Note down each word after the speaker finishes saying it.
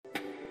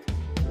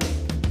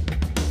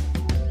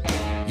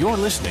You're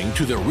listening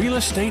to the Real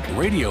Estate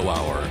Radio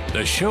Hour,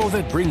 the show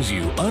that brings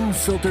you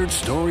unfiltered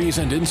stories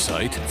and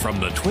insight from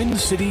the Twin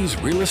Cities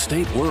real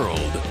estate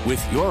world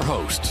with your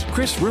hosts,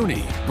 Chris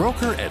Rooney,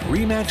 broker at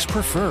RE/MAX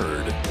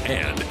Preferred,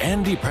 and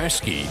Andy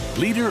Presky,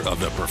 leader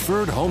of the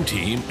Preferred Home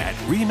Team at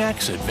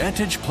RE/MAX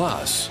Advantage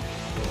Plus.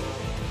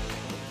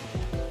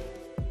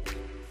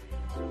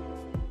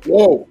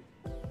 Whoa.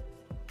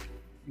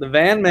 The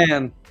Van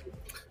Man.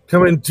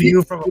 Coming to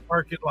you from a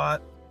parking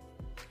lot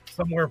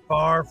somewhere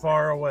far,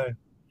 far away.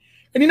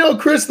 And you know,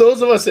 Chris,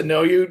 those of us that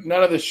know you,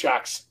 none of this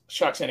shocks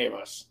any of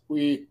us.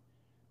 We're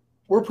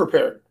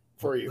prepared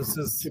for you. This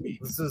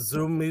is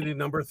Zoom meeting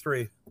number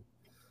 3.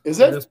 Is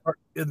it?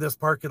 In this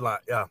parking lot,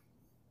 yeah.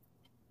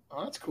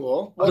 Oh, that's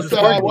cool. What's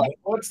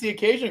the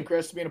occasion,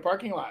 Chris, to be in a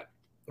parking lot?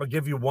 I'll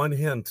give you one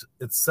hint.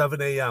 It's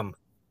 7 a.m.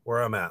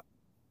 where I'm at.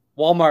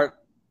 Walmart.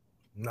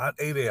 Not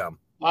 8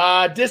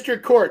 a.m.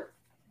 District Court.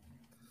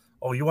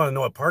 Oh, you want to know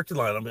what parking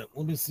lot I'm in?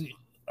 Let me see.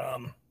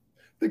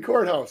 The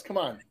courthouse. Come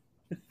on.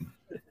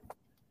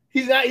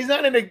 He's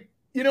not in a,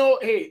 you know,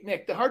 hey,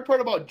 Nick, the hard part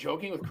about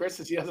joking with Chris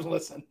is he doesn't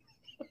listen.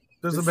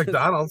 There's a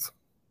McDonald's.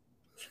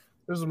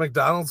 There's a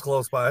McDonald's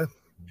close by.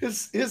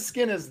 His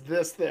skin is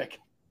this thick.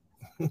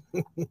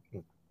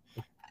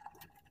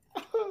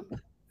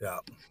 Yeah.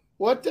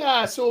 What,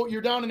 so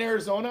you're down in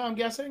Arizona, I'm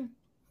guessing?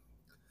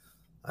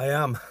 I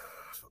am.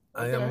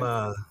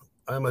 Okay.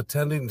 I'm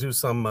attending to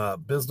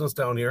some business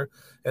down here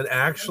and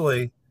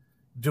actually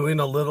doing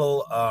a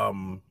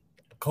little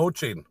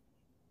coaching.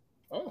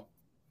 Oh.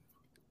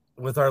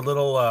 With our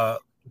little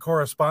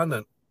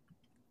correspondent,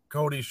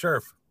 Cody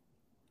Scherf.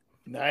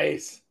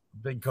 Nice.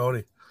 Big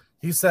Cody.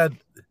 He said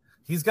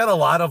he's got a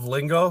lot of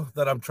lingo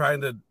that I'm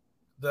trying to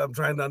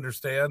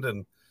understand,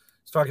 and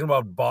he's talking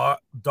about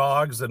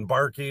dogs and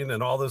barking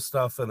and all this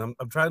stuff, and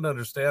I'm trying to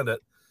understand it.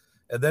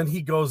 And then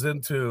he goes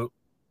into,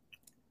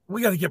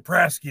 we got to get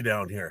Prasky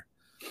down here.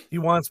 He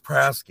wants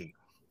Prasky.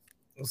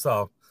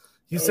 So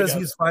he says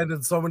he's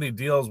finding so many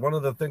deals. One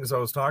of the things I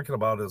was talking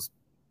about is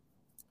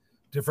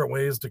different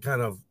ways to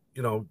kind of,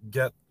 you know,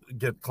 get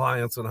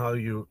clients and how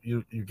you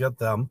get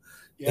them.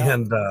 Yeah.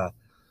 And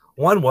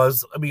one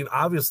was, I mean,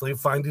 obviously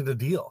finding a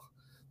deal.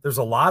 There's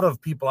a lot of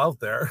people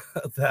out there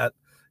that,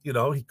 you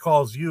know, he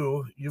calls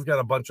you've got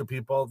a bunch of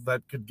people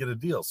that could get a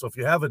deal. So if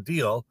you have a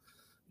deal,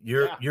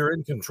 you're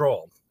in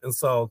control. And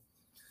so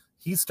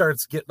he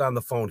starts getting on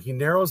the phone. He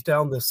narrows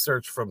down this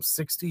search from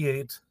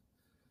 68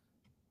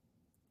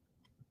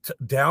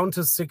 down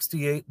to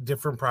 68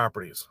 different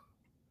properties.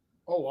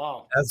 Oh,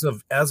 wow.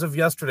 As of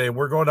yesterday,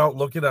 we're going out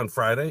looking on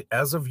Friday.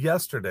 As of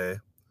yesterday,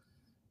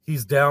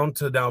 he's down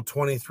to now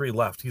 23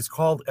 left. He's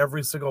called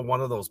every single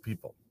one of those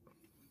people.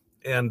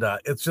 And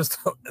it's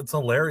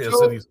hilarious.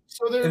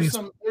 So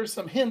there's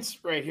some hints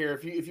right here.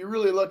 If you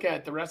really look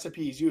at the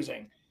recipe he's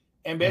using,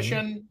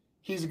 ambition,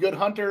 he's a good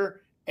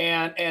hunter,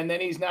 and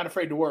then he's not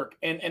afraid to work.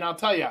 And I'll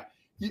tell you,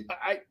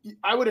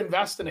 I would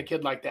invest in a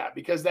kid like that,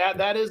 because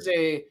that is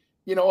a,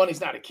 you know, and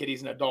he's not a kid,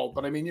 he's an adult,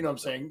 but I mean, you know what I'm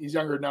saying? He's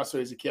younger now, so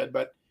he's a kid,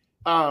 but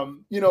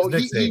you know,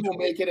 he will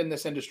make it in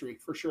this industry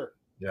for sure.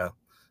 Yeah.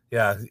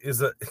 Yeah.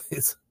 He's a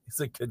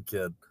good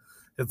kid.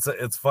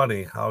 It's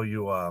funny how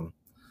you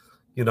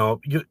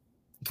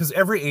because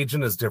every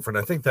agent is different.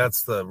 I think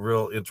that's the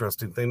real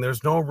interesting thing.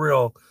 There's no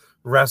real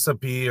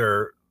recipe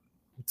or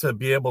to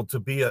be able to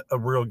be a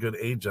real good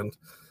agent.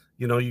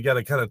 You know, you got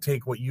to kind of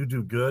take what you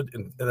do good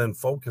and then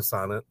focus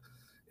on it.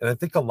 And I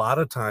think a lot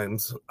of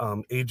times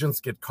agents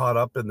get caught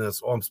up in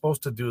this, I'm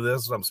supposed to do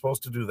this and I'm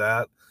supposed to do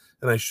that,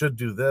 and I should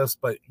do this,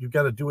 but you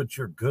got to do what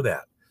you're good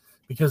at,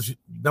 because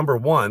number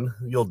one,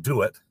 you'll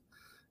do it.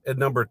 And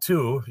number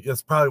two,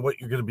 it's probably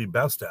what you're going to be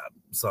best at.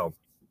 So.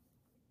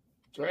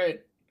 That's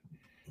right.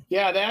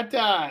 Yeah.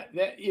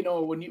 That, you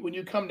know, when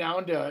you come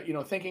down to, you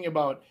know, thinking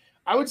about,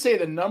 I would say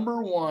the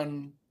number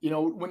one, you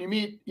know, when you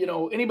meet, you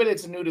know, anybody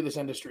that's new to this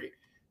industry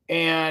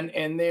and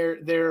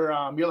they're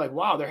you're like,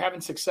 wow, they're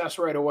having success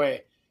right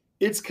away.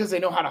 It's because they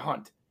know how to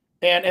hunt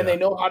and they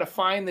know how to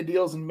find the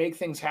deals and make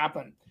things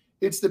happen.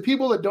 It's the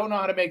people that don't know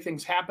how to make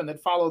things happen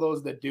that follow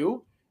those that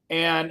do.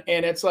 And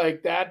it's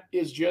like, that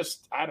is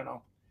just, I don't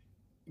know.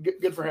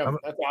 Good for him.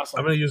 That's awesome.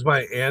 I'm going to use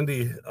my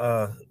Andy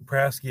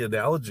Prasky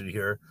analogy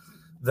here,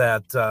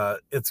 that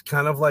it's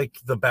kind of like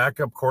the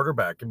backup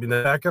quarterback. I mean,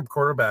 the backup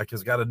quarterback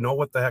has got to know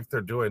what the heck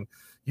they're doing.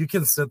 You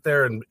can sit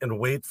there and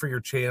wait for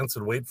your chance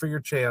and wait for your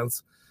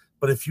chance.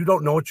 But if you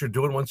don't know what you're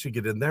doing once you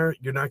get in there,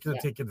 you're not going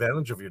to take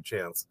advantage of your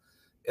chance.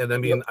 And I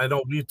mean, I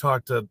know we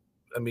talked to,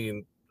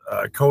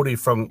 Cody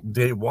from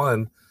day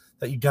one,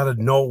 that you got to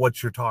know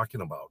what you're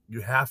talking about. You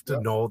have to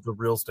know the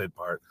real estate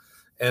part.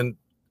 And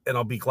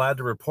I'll be glad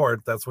to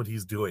report that's what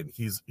he's doing.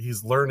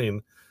 He's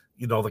learning,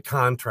 you know, the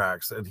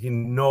contracts, and he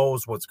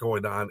knows what's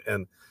going on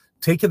and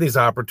taking these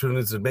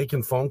opportunities and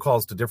making phone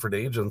calls to different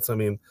agents. I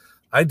mean,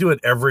 I do it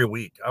every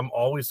week. I'm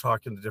always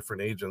talking to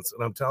different agents,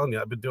 and I'm telling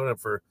you, I've been doing it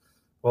for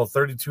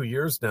 32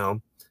 years now,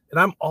 and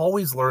I'm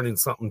always learning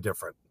something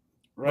different,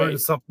 learning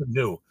something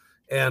new.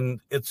 And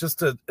it's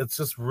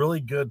just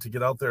really good to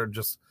get out there and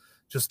just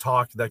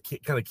talk. That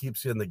kind of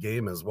keeps you in the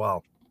game as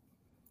well.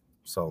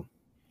 So,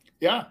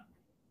 yeah.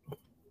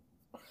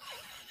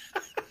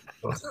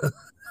 Is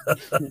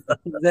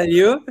that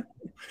you?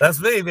 That's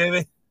me,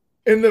 baby.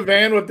 In the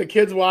van with the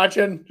kids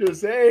watching,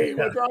 just hey,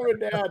 what's wrong with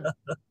Dad?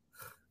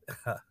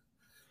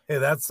 Hey,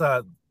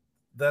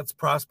 that's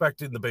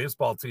prospecting the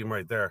baseball team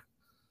right there.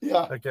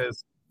 Yeah, That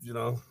guy's,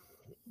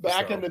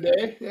 back in the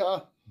day. Yeah,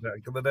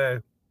 back in the day.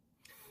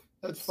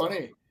 that's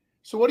funny.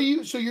 So what do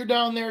you? So you're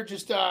down there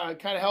just kind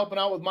of helping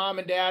out with mom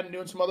and dad and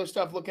doing some other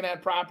stuff, looking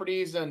at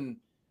properties and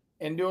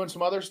doing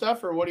some other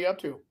stuff, or what are you up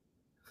to?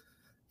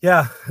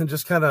 Yeah, and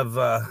just kind of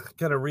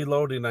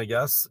reloading, I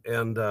guess,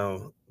 and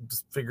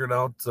just figuring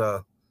out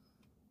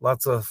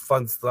lots of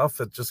fun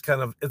stuff. It just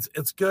kind of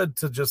it's good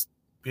to just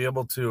be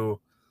able to,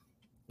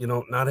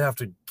 not have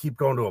to keep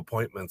going to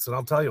appointments. And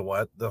I'll tell you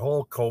what, the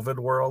whole COVID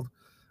world,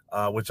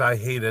 which I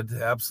hated,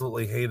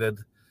 absolutely hated,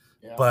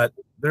 Yeah. but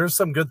there's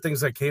some good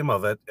things that came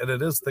of it, and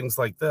it is things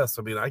like this.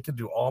 I mean, I could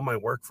do all my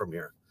work from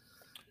here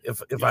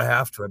if I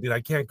have to. I mean,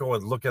 I can't go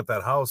and look at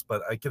that house,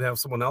 but I can have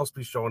someone else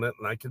be showing it,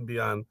 and I can be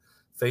on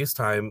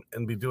FaceTime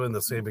and be doing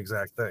the same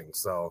exact thing.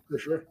 So For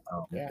sure.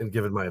 and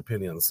giving my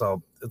opinion.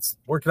 So it's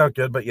working out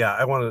good. But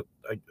yeah,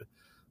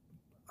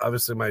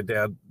 obviously my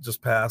dad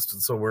just passed,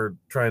 and so we're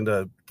trying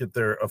to get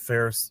their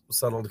affairs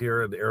settled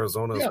here in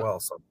Arizona as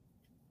well. So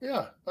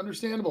yeah,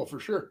 understandable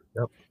for sure.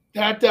 Yep.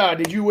 That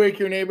did you wake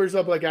your neighbors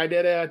up like I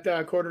did at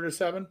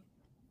 6:45?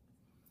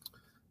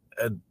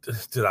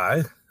 Did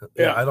I?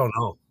 Yeah. I don't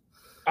know.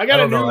 I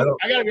gotta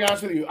be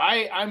honest with you.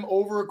 I'm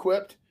over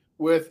equipped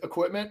with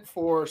equipment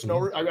for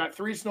snow. I've got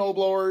 3 snow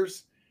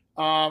blowers.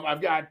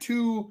 I've got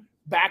 2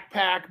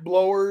 backpack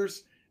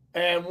blowers,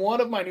 and one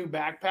of my new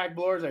backpack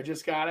blowers, I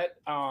just got it.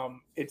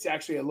 It's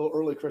actually a little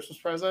early Christmas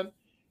present.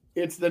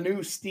 It's the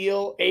new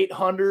Steel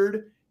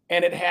 800,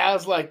 and it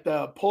has like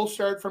the pull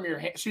start from your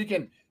hand, so you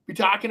can be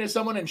talking to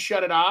someone and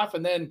shut it off,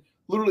 and then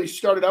literally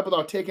start it up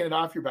without taking it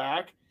off your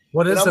back.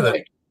 What is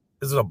it?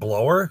 Is it a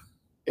blower?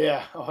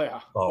 Yeah. Oh yeah.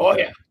 Oh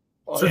yeah.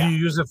 So yeah. do you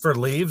use it for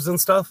leaves and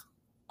stuff?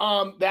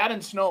 That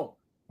and snow.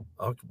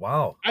 Oh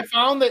wow! I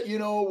found that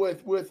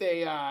with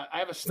a I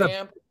have a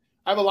stamp.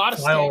 I have a lot of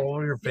stamp all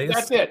over your face.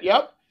 That's it.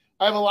 Yep.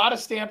 I have a lot of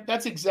stamp.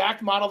 That's the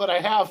exact model that I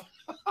have.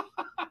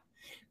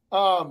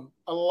 I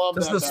love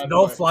that. Does the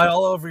snow fly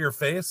all over your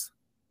face?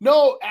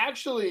 No,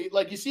 actually,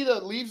 like you see the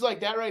leaves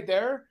like that right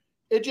there.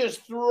 It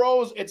just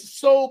throws. It's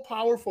so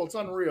powerful. It's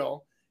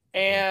unreal.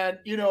 And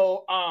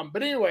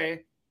but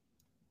anyway.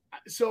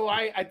 So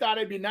I thought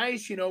it'd be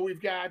nice,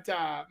 we've got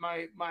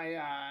my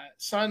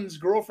son's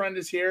girlfriend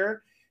is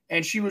here,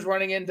 and she was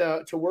running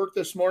into work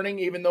this morning,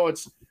 even though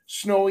it's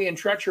snowy and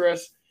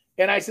treacherous.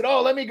 And I said,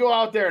 oh, let me go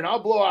out there and I'll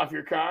blow off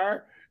your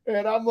car.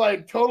 And I'm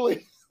like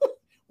totally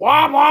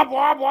wop, wop,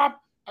 wop,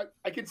 wop.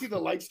 I can see the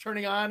lights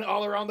turning on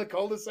all around the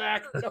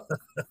cul-de-sac.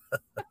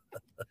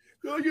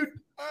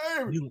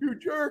 You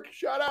jerk,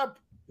 shut up.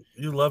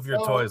 You love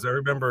your toys. I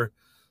remember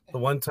the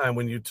one time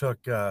when you took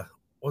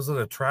was it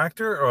a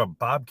tractor or a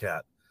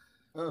bobcat?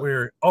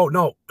 It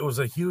was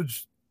a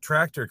huge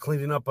tractor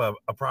cleaning up a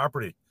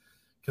property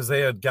because they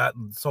had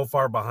gotten so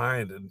far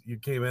behind, and you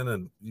came in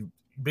and you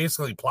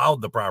basically plowed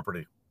the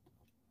property.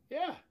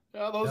 Yeah,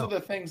 those are the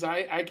things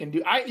I can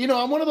do.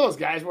 I'm one of those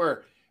guys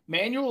where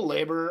manual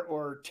labor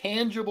or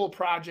tangible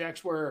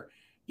projects where,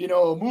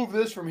 move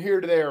this from here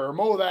to there or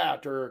mow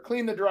that or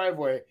clean the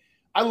driveway.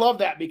 I love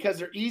that because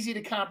they're easy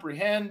to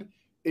comprehend.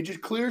 It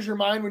just clears your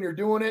mind when you're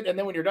doing it. And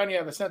then when you're done, you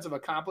have a sense of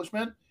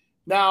accomplishment.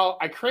 Now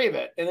I crave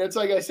it. And it's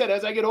like I said,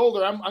 as I get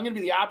older, I'm going to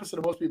be the opposite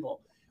of most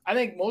people. I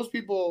think most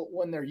people,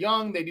 when they're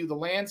young, they do the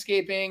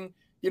landscaping,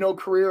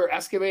 career or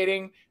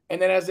excavating.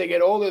 And then as they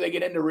get older, they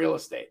get into real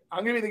estate.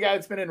 I'm going to be the guy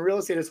that's been in real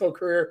estate his whole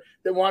career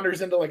that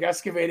wanders into like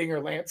excavating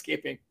or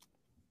landscaping.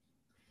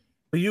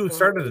 But you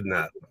started in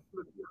that.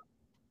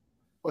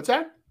 What's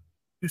that?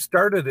 You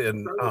started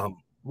in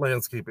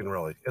landscaping,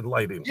 really, and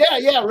lighting.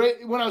 Yeah.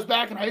 Right. When I was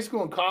back in high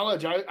school and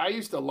college, I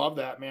used to love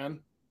that, man.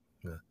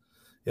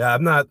 Yeah.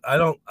 I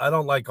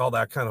don't like all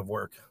that kind of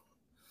work.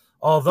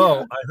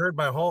 Although I heard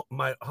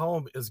my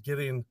home is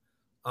getting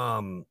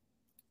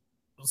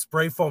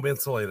spray foam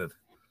insulated.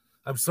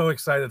 I'm so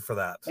excited for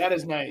that. That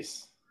is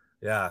nice.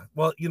 Yeah.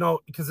 Well,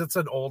 because it's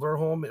an older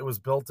home. It was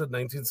built in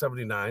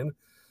 1979.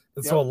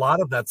 And so a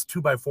lot of that's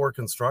 2x4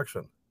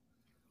 construction.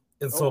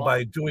 And so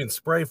by doing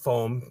spray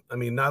foam, I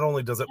mean, not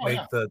only does it make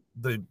the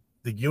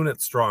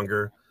unit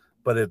stronger,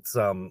 but it's,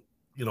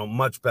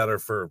 much better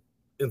for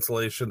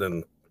insulation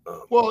and.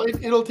 Well,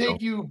 it'll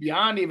take you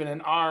beyond even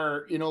an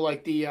R,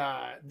 like the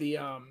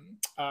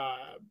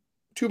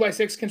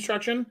 2x6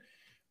 construction.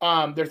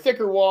 They're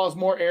thicker walls,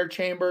 more air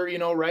chamber,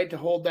 right, to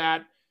hold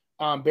that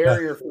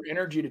barrier for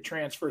energy to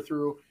transfer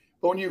through.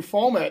 But when you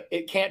foam it,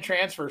 it can't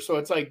transfer. So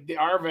it's like the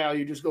R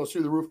value just goes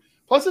through the roof.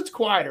 Plus, it's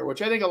quieter,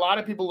 which I think a lot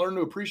of people learn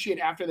to appreciate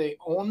after they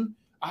own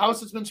a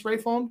house that's been spray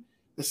foamed.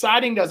 The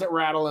siding doesn't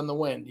rattle in the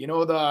wind. You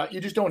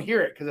just don't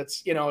hear it because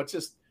it's, it's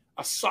just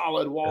a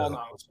solid wall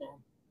now. So.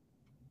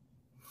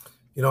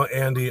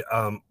 Andy,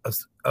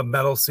 a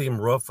metal seam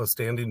roof, a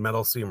standing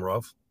metal seam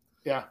roof.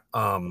 Yeah.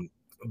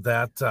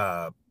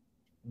 That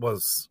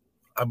was,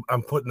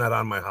 I'm putting that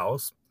on my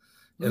house.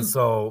 And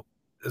so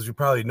as you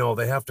probably know,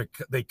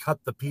 they cut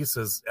the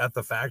pieces at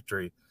the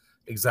factory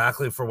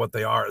exactly for what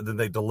they are, and then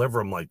they deliver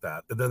them like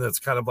that, and then it's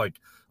kind of like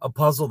a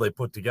puzzle they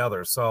put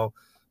together. So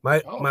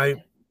my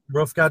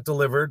roof got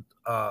delivered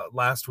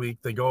last week.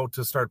 They go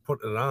to start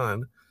putting it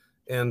on,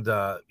 and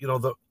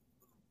the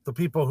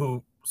people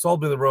who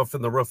sold me the roof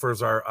and the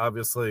roofers are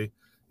obviously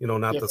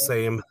not the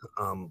same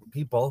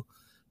people,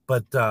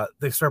 but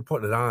they start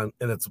putting it on,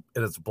 and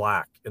it's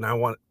black, and I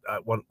want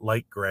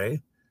light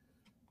gray.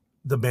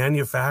 The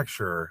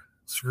manufacturer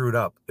screwed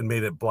up and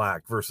made it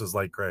black versus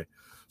light gray,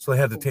 so they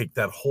had to take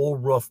that whole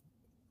roof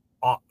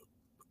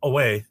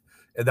away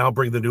and now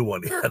bring the new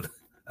one in.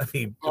 I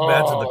mean,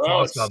 imagine the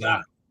cost of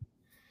that.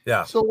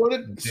 Yeah. So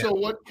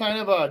what kind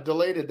of a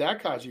delay did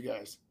that cause you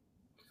guys?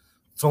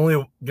 It's only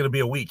going to be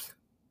a week,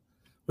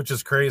 which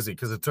is crazy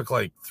because it took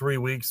like 3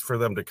 weeks for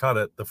them to cut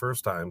it the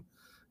first time,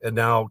 and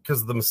now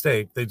because of the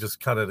mistake, they just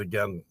cut it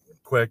again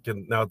quick.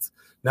 And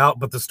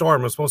but the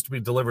storm was supposed to be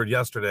delivered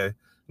yesterday, and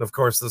of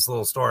course this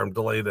little storm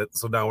delayed it,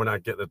 so now we're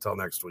not getting it till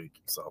next week.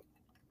 So,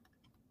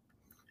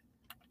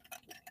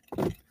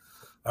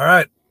 all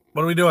right,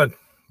 what are we doing?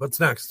 What's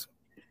next?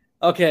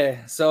 Okay,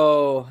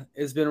 so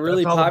it's been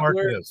really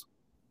popular.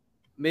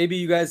 Maybe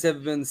you guys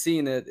have been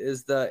seeing it.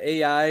 Is the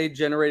AI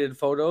generated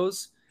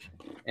photos,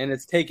 and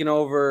it's taken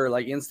over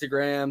like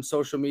Instagram,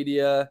 social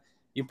media.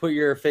 You put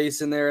your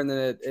face in there, and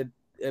then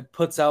it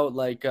puts out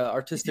like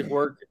artistic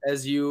work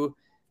as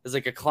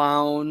like a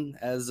clown,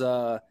 as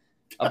a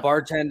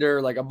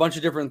bartender, like a bunch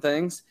of different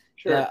things.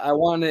 Sure. I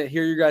want to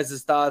hear your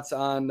guys' thoughts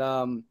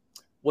on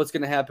what's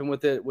going to happen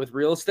with it with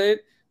real estate.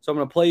 So I'm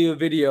going to play you a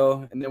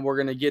video, and then we're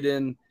going to get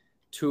in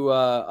to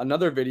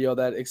another video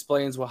that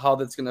explains how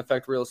that's going to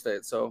affect real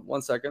estate. So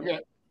 1 second. Yeah.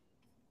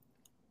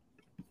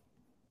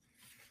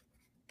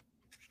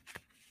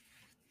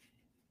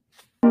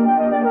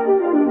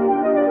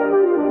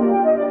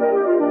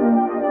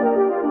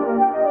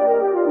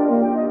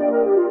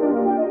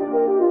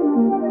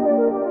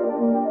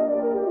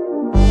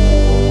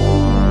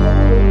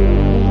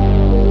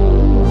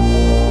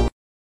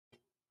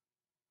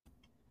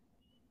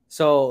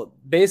 So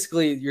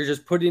basically, you're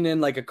just putting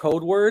in like a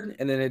code word,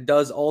 and then it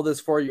does all this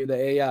for you, the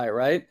AI,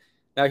 right?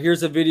 Now,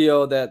 here's a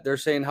video that they're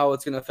saying how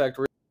it's going to affect.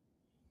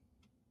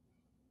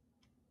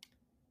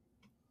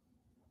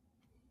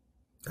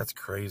 That's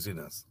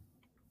craziness.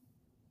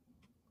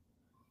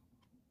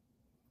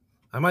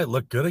 I might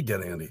look good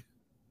again, Andy.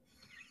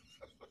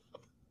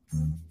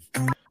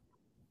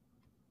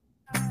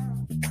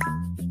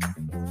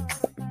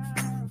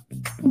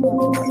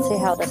 Let's see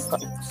how this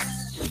looks.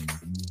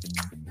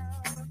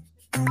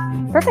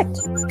 Perfect.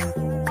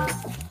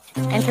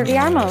 Enter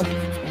VR mode.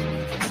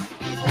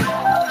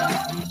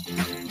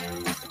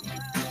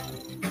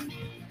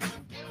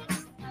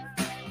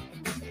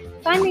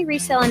 Find me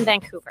resale in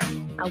Vancouver,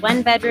 a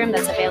one-bedroom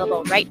that's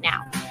available right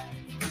now.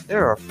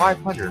 There are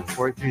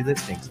 543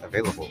 listings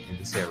available in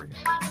this area.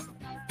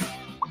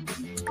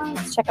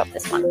 Let's check out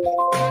this one.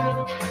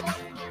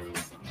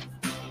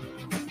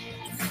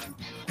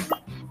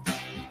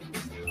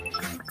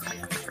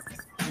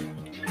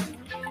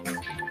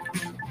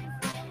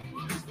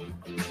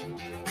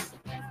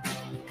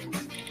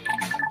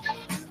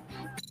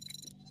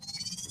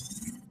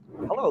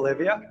 Hello,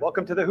 Olivia.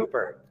 Welcome to the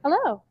Hooper.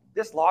 Hello.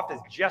 This loft is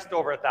just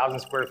over 1,000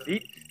 square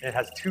feet, and it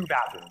has 2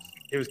 bathrooms.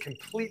 It was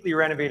completely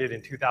renovated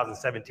in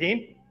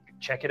 2017.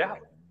 Check it out.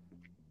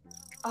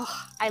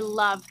 Oh, I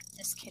love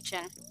this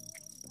kitchen.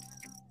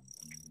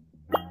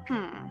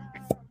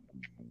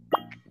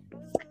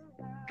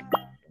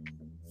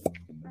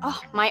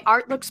 Oh, my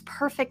art looks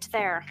perfect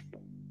there.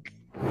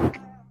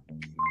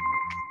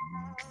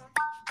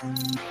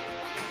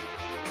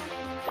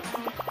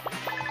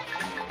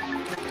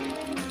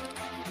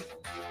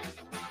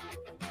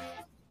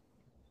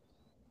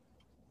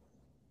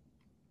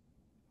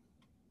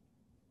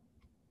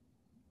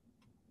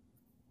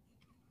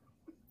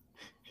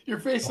 Your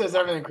face says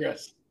everything,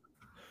 Chris.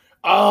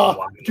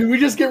 Oh, can we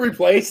just get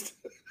replaced?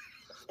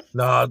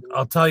 No,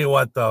 I'll tell you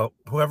what, though.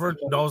 Whoever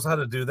knows how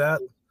to do that,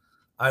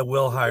 I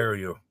will hire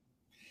you.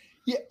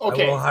 Yeah,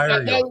 okay. I will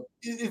hire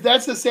you.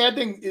 That's the sad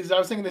thing. Is I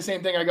was thinking the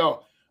same thing. I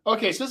go,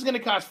 okay, so this is going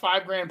to cost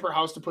 $5,000 per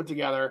house to put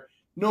together.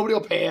 Nobody will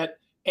pay it,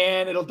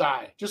 and it'll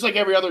die, just like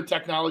every other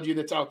technology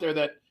that's out there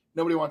that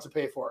nobody wants to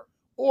pay for.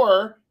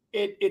 Or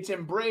it's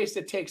embraced,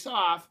 it takes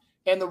off,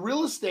 and the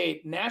real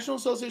estate National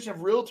Association of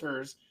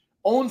Realtors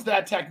owns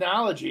that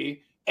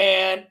technology,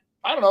 and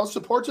I don't know,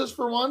 supports us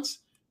for once,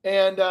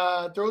 and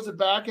throws it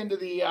back into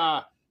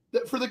the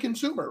for the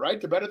consumer,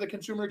 right? To better the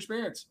consumer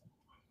experience.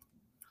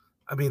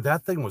 I mean,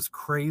 that thing was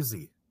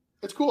crazy.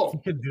 It's cool. You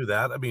can do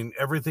that. I mean,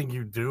 everything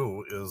you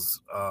do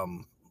is,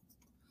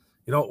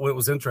 what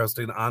was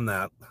interesting on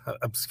that,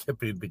 I'm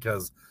skipping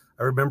because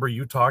I remember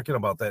you talking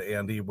about that,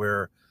 Andy,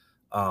 where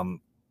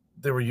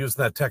they were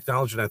using that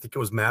technology, and I think it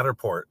was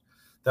Matterport,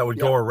 that would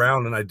go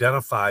around and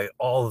identify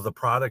all of the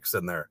products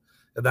in there.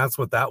 And that's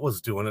what that was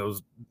doing.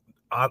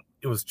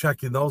 It was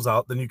checking those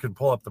out. Then you could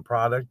pull up the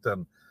product.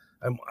 And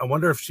I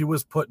wonder if she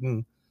was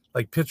putting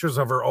like pictures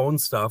of her own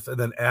stuff and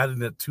then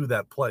adding it to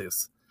that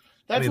place.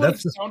 That's what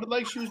it sounded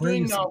like she was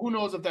doing. Now, who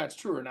knows if that's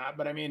true or not?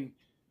 But I mean,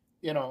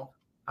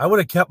 I would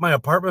have kept my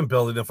apartment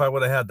building if I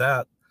would have had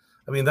that.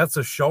 I mean, that's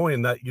a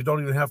showing that you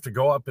don't even have to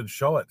go up and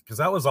show it, because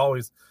that was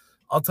always,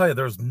 I'll tell you,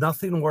 there's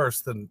nothing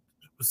worse than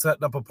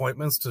setting up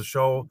appointments to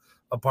show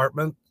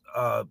apartment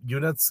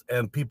units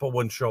and people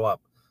wouldn't show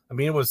up. I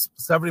mean, it was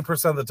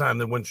 70% of the time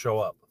they wouldn't show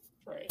up.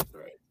 Right.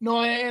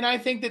 No, and I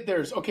think that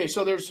there's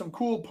some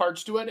cool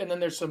parts to it, and then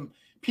there's some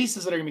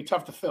pieces that are gonna be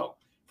tough to fill.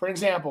 For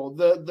example,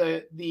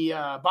 the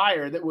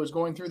buyer that was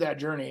going through that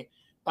journey,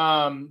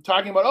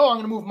 talking about, I'm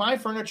going to move my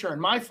furniture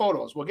and my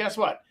photos. Well, guess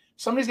what?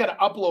 Somebody's got to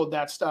upload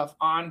that stuff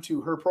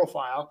onto her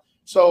profile.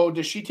 So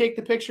does she take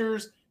the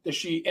pictures? Does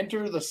she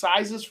enter the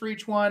sizes for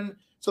each one?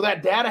 So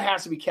that data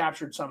has to be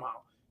captured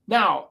somehow.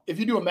 Now, if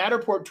you do a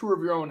Matterport tour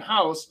of your own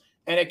house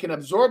and it can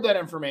absorb that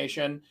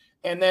information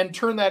and then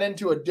turn that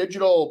into a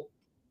digital,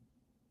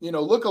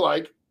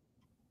 lookalike,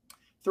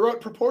 throw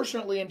it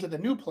proportionately into the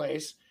new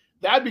place,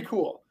 that'd be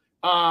cool.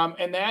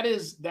 And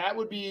that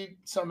would be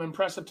some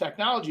impressive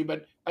technology.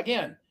 But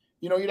again,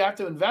 you'd have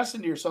to invest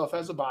into yourself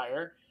as a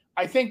buyer.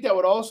 I think that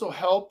would also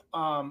help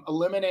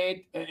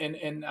eliminate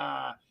and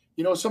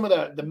some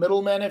of the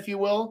middlemen, if you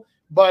will.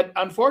 But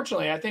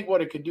unfortunately, I think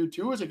what it could do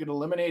too is it could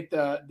eliminate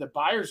the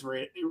buyer's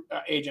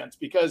agents,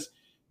 because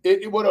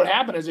what would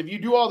happen is if you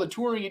do all the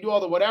touring, you do all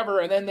the whatever,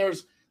 and then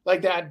there's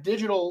like that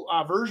digital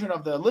version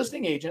of the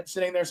listing agent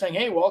sitting there saying,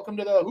 "Hey, welcome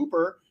to the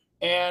Hooper,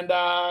 and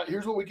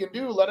here's what we can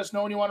do. Let us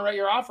know when you want to write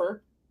your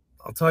offer."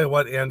 I'll tell you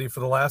what, Andy, for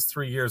the last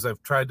 3 years,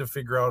 I've tried to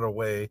figure out a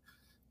way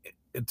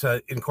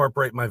to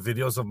incorporate my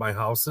videos of my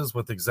houses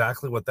with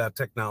exactly what that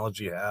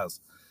technology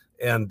has.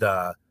 And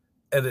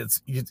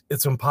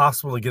it's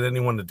impossible to get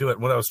anyone to do it.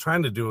 What I was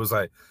trying to do was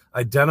I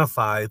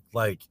identify,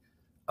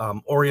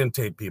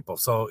 orientate people.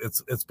 So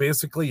it's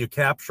basically you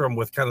capture them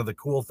with kind of the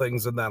cool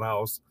things in that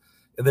house,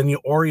 and then you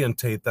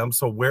orientate them.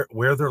 So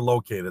where they're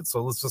located.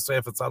 So let's just say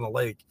if it's on a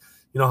lake,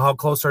 how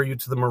close are you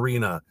to the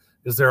marina?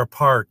 Is there a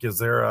park? Is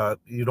there a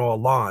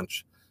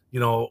launch,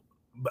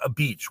 a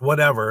beach,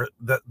 whatever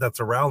that's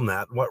around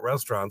that, what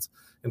restaurants,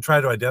 and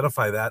try to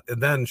identify that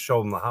and then show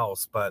them the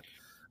house. But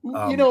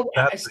I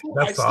still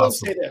awesome.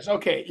 Say this.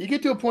 Okay. You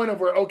get to a point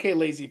of where, okay,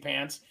 lazy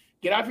pants,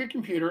 get off your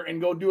computer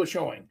and go do a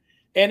showing.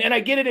 And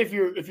I get it if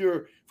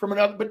you're from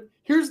another, but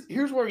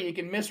here's where you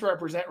can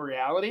misrepresent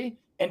reality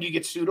and you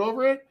get sued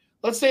over it.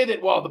 Let's say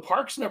that, the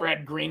park's never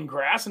had green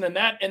grass, and then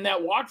that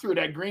walkthrough it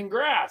had green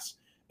grass.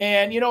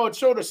 And, it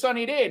showed a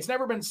sunny day. It's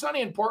never been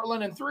sunny in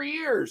Portland in 3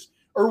 years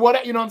or what,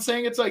 I'm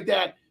saying? It's like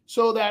that.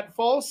 So that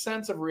false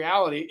sense of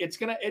reality, it's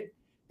going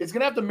to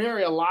have to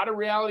marry a lot of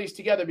realities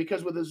together,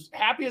 because with as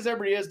happy as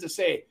everybody is to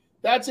say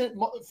that's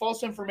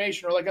false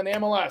information, or like on the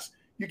MLS,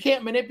 you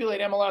can't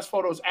manipulate MLS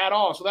photos at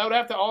all. So that would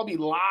have to all be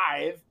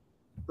live,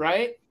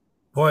 right?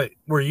 Boy,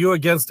 were you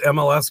against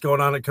MLS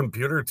going on a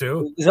computer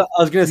too? I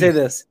was going to say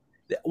this.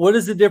 What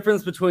is the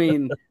difference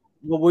between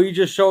what we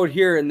just showed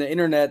here in the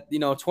internet,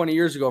 20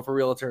 years ago for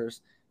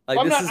realtors?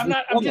 I'm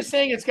just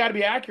saying it's got to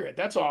be accurate.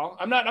 That's all.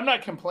 I'm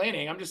not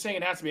complaining. I'm just saying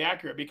it has to be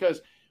accurate,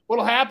 because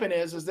what'll happen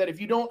is that if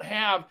you don't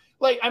have,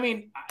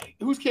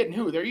 who's kidding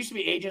who? There used to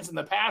be agents in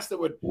the past that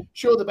would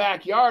show the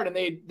backyard and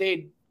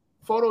they'd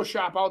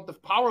Photoshop out the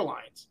power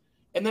lines.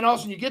 And then all of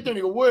a sudden you get there and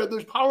you go, where?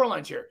 There's power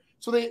lines here.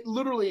 So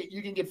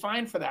you can get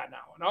fined for that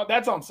now. And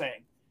that's all I'm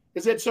saying.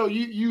 Is that so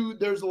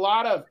there's a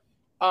lot of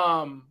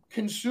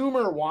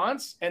consumer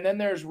wants, and then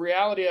there's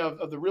reality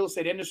of the real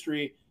estate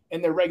industry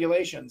and their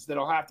regulations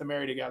that'll have to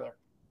marry together.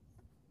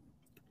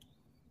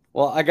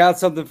 Well, I got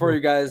something for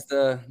you guys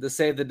to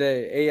save the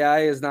day.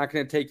 AI is not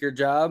going to take your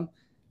job.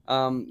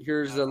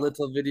 Here's a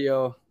little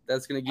video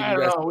that's going to give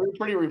you guys. We're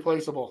pretty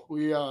replaceable.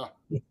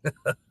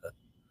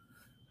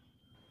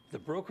 The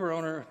broker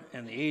owner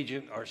and the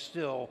agent are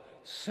still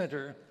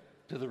center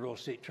to the real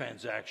estate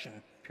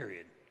transaction,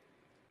 period.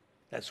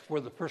 That's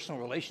where the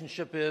personal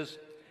relationship is.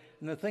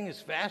 And the thing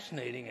that's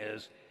fascinating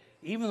is,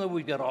 even though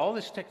we've got all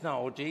this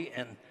technology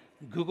and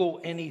Google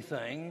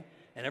anything,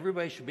 and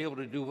everybody should be able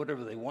to do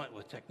whatever they want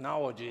with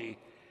technology,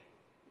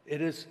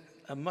 it is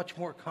a much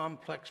more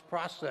complex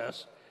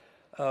process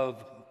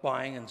of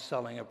buying and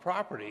selling a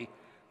property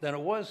than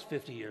it was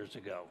 50 years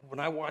ago. When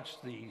I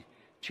watched the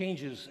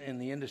changes in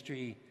the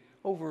industry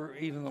over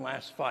even the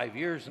last 5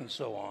 years and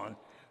so on,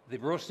 the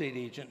real estate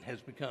agent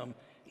has become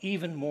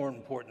even more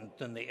important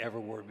than they ever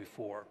were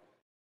before.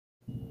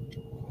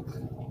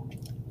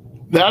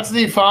 That's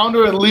the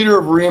founder and leader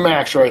of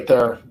RE/MAX right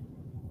there.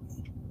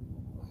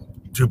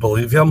 Do you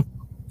believe him?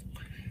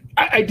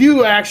 I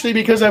do, actually,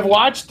 because I've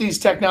watched these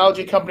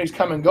technology companies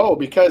come and go.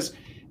 Because,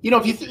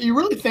 if you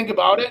really think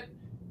about it,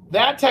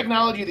 that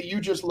technology that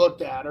you just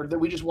looked at or that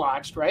we just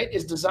watched, right,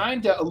 is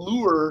designed to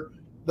allure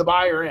the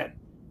buyer in,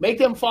 make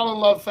them fall in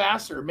love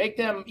faster, make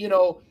them,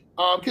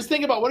 because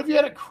think about, what if you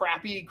had a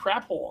crappy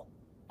crap hole?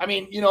 I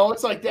mean,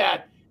 it's like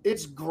that.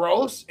 It's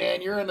gross,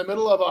 and you're in the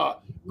middle of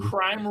a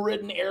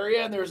crime-ridden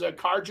area, and there's a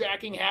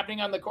carjacking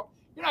happening on the car.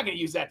 You're not going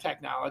to use that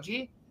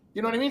technology.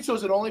 You know what I mean? So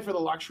is it only for the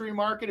luxury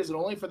market? Is it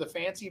only for the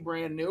fancy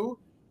brand new?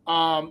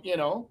 Well,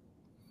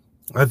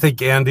 I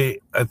think, Andy,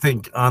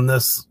 on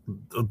this,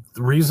 the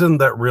reason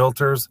that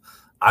realtors,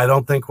 I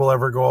don't think will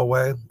ever go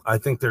away. I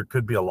think there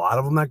could be a lot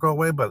of them that go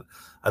away, but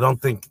I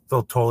don't think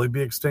they'll totally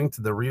be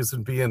extinct. The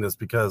reason being is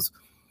because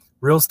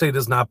real estate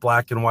is not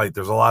black and white.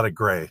 There's a lot of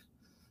gray.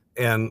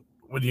 And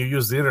when you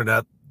use the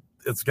internet,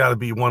 it's got to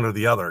be one or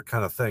the other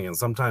kind of thing. And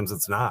sometimes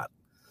it's not.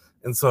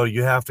 And so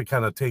you have to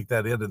kind of take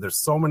that in. And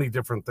there's so many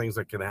different things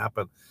that can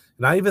happen.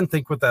 And I even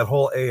think with that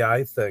whole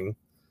AI thing,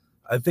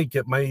 I think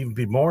it might even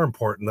be more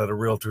important that a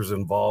realtor's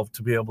involved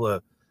to be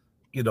able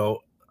to,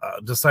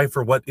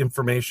 decipher what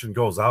information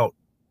goes out.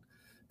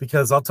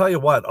 Because I'll tell you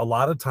what, a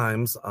lot of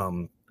times,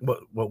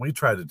 what we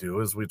try to do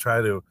is we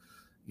try to,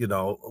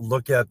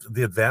 look at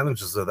the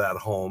advantages of that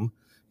home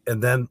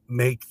and then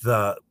make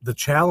the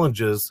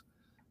challenges,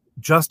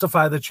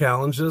 justify the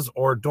challenges,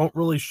 or don't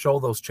really show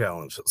those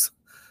challenges,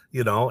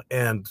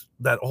 and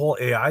that whole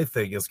AI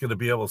thing is going to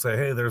be able to say,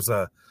 hey, there's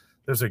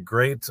a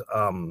great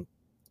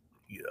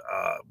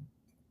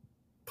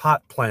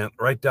pot plant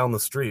right down the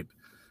street,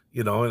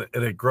 and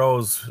it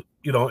grows,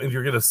 and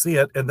you're going to see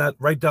it. And that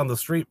right down the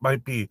street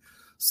might be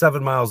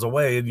 7 miles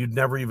away and you'd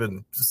never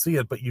even see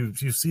it, but you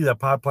see that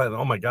pot plant and,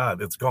 oh my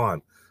God, it's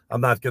gone. I'm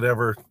not going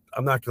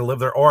to live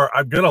there, or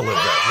I'm going to live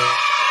there.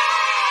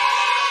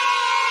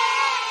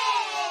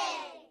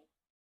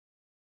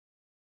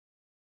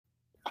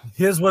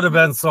 His would have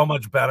been so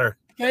much better.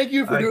 Thank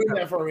you for doing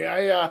that for me.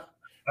 I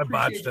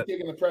botched it.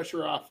 Taking the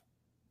pressure off.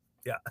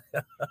 Yeah.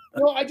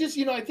 Well, I just,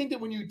 I think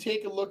that when you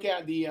take a look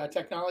at the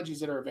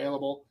technologies that are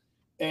available,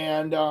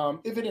 and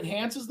if it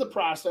enhances the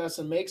process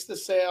and makes the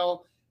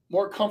sale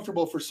more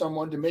comfortable for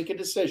someone to make a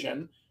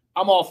decision,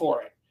 I'm all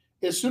for it.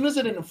 As soon as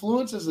it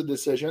influences the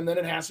decision, then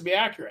it has to be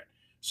accurate.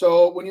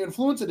 So when you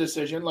influence a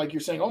decision, like you're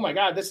saying, oh my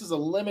God, this is a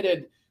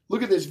limited,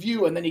 look at this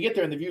view, and then you get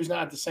there and the view's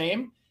not the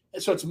same,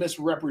 and so it's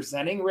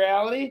misrepresenting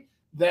reality,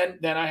 then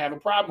I have a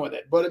problem with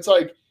it. But it's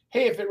like,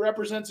 hey, if it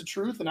represents a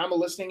truth and I'm a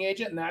listing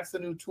agent and that's the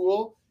new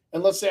tool,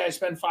 and let's say I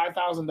spend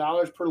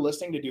 $5,000 per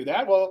listing to do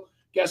that, well,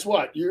 guess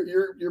what?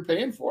 You're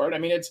paying for it. I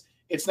mean,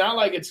 it's not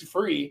like it's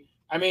free.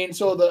 I mean,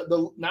 so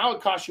the now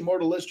it costs you more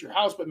to list your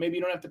house, but maybe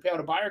you don't have to pay out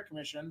a buyer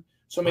commission.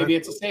 So maybe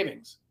it's a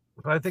savings.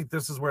 But I think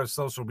this is where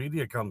social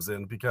media comes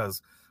in,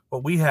 because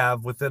what we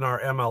have within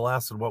our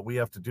MLS and what we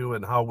have to do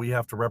and how we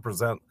have to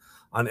represent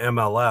on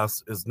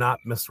MLS is not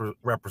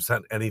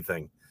misrepresent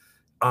anything.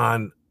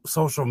 On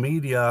social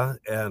media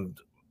and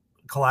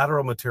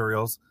collateral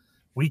materials,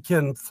 we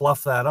can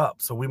fluff that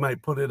up. So we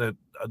might put in a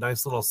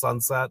nice little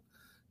sunset,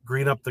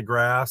 green up the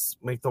grass,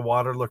 make the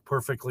water look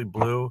perfectly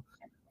blue,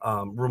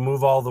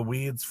 remove all the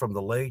weeds from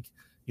the lake.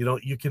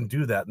 You can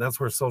do that. And that's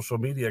where social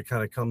media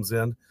kind of comes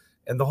in.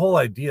 And the whole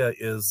idea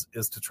is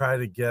to try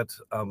to get,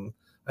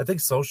 I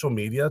think social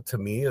media to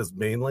me is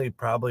mainly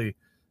probably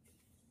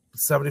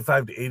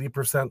 75 to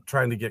 80%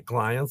 trying to get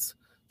clients,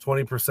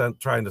 20%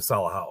 trying to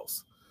sell a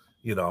house,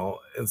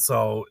 and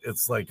so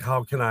it's like,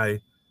 how can I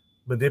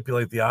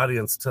manipulate the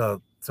audience to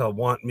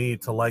want me,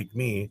 to like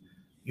me,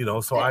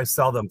 so I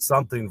sell them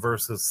something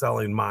versus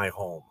selling my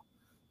home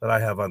that I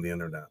have on the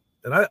internet.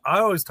 And I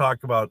always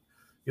talk about,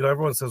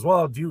 everyone says,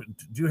 well, do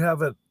you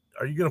have it?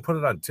 Are you going to put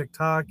it on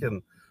TikTok?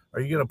 And are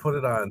you going to put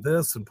it on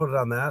this and put it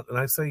on that? And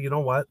I say, you know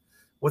what?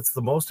 What's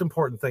the most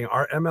important thing?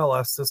 Our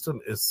MLS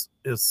system is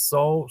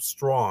so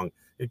strong.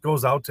 It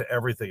goes out to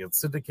everything. It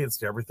syndicates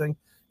to everything.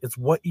 It's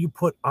what you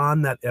put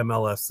on that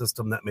MLS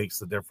system that makes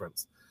the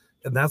difference.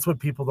 And that's what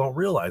people don't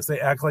realize.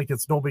 They act like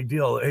it's no big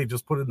deal. Hey,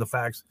 just put in the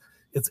facts.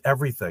 It's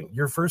everything.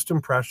 Your first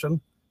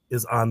impression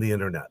is on the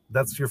internet.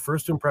 That's your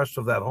first impression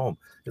of that home.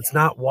 It's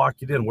not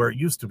walking in where it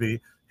used to be,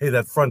 hey,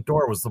 that front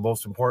door was the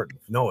most important.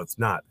 No, it's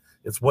not.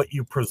 It's what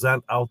you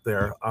present out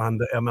there on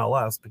the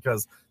MLS,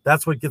 because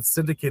that's what gets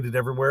syndicated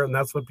everywhere, and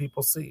that's what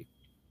people see.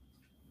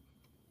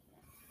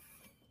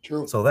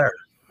 True. So there.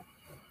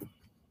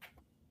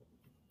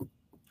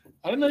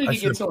 I didn't know you could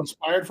get so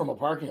inspired from a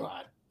parking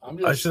lot.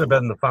 I should have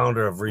been the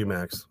founder of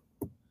Remax.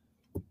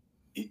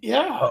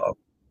 Yeah. Uh-oh.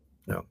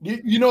 No.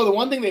 The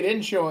one thing they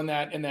didn't show in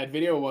that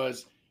video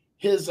was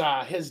his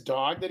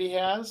dog that he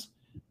has,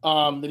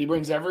 that he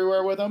brings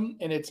everywhere with him,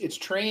 and it's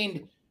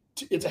trained.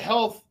 It's a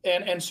health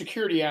and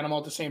security animal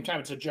at the same time.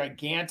 It's a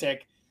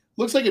gigantic,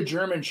 looks like a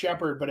German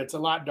Shepherd, but it's a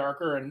lot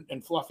darker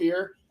and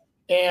fluffier.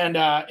 And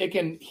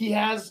he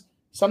has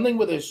something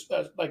with his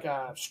like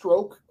a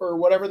stroke or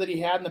whatever that he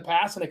had in the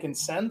past, and it can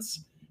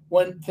sense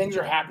when things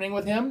are happening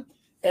with him.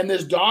 And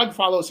this dog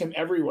follows him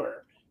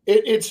everywhere.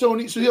 It's so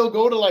neat. So he'll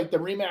go to like the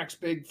Remax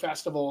big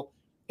festival,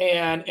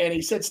 and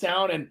he sits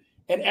down, and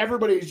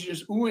everybody's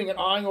just oohing and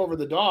awing over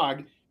the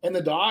dog. And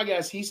the dog,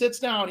 as he sits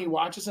down, he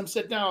watches him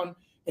sit down,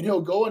 and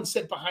he'll go and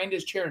sit behind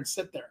his chair and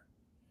sit there.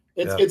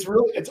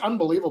 It's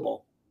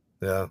unbelievable.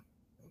 Yeah.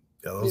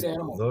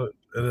 It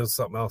is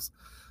something else.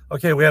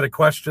 Okay, we had a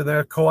question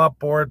there. Co-op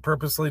board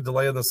purposely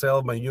delaying the sale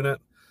of my unit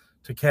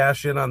to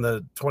cash in on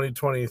the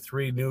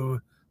 2023 new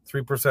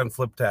 3%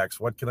 flip tax.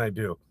 What can I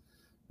do?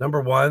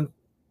 Number one,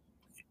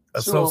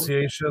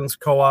 associations,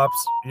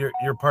 co-ops,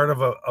 you're part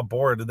of a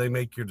board, and they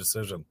make your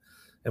decision.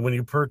 And when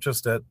you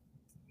purchased it,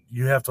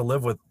 you have to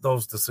live with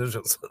those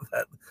decisions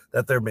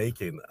that they're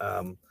making.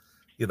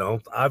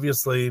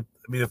 Obviously,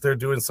 I mean, if they're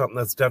doing something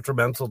that's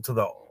detrimental to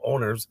the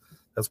owners,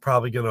 that's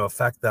probably going to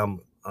affect them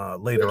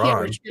later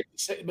on.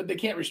 But they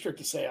can't restrict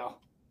the sale.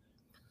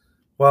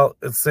 Well,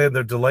 it's saying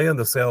they're delaying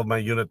the sale of my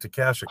unit to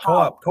cash a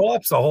co-op.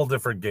 Co-op's a whole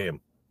different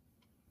game.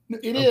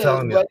 It is,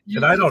 but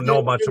and I don't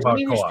know much about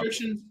co-op.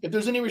 If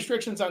there's any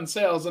restrictions on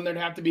sales, then there'd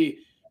have to be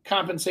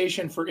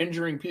compensation for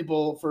injuring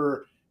people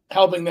for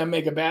helping them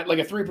make a bet, like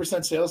a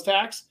 3% sales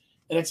tax,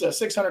 and it's a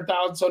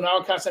 $600,000. So now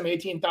it costs them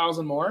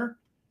 $18,000 more.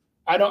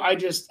 I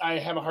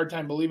have a hard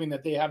time believing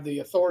that they have the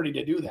authority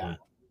to do that.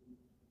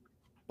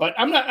 But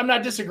I'm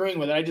not disagreeing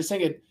with it. I just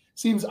think it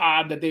seems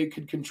odd that they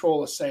could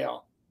control a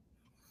sale.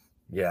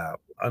 Yeah,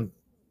 I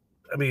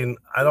mean,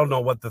 I don't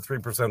know what the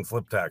 3%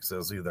 flip tax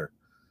is either.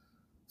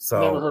 So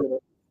never heard of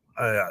it.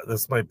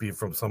 This might be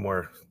from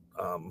somewhere.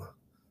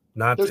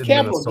 Not there's in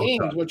capital Minnesota.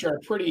 gains, which are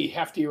pretty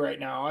hefty right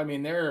now. I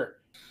mean, they're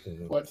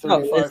what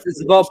 35. No,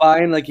 it's about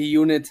buying like a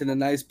unit in a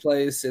nice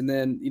place and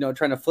then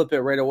trying to flip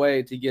it right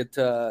away to get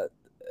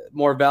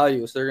more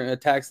value. So they're going to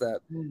tax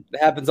that.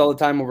 It happens all the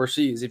time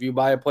overseas. If you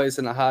buy a place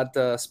in a hot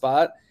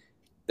spot,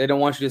 they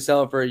don't want you to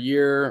sell it for a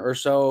year or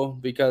so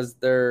because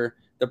the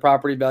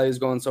property value is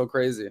going so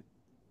crazy.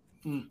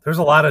 There's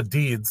a lot of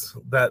deeds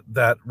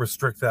that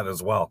restrict that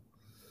as well.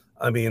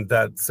 I mean,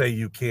 that say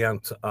you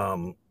can't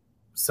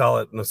sell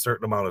it in a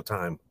certain amount of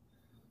time.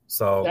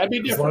 So that'd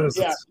be different.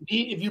 Yeah,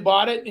 if you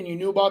bought it and you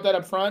knew about that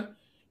up front,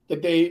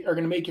 that they are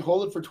going to make you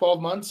hold it for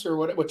 12 months or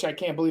what, which I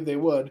can't believe they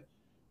would.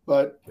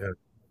 But yeah.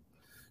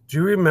 Do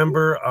you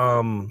remember?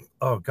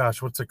 Oh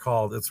gosh, what's it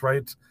called? It's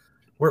right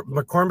where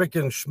McCormick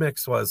and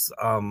Schmick's was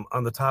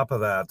on the top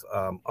of that.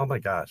 Oh my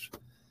gosh,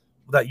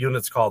 that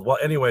unit's called. Well,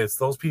 anyways,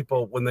 those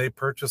people when they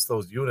purchased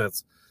those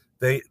units,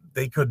 they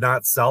could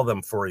not sell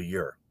them for a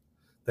year.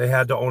 They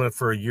had to own it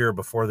for a year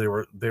before they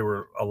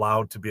were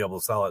allowed to be able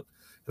to sell it.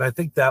 And I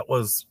think that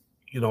was,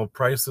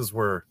 prices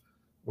were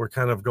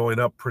kind of going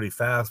up pretty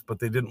fast, but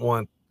they didn't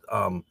want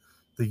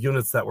the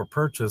units that were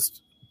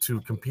purchased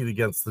to compete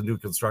against the new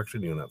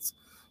construction units.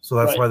 So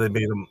that's why they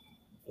made them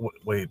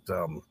wait.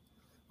 Oh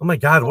my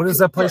God, what is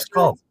that place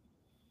called?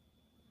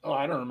 Oh,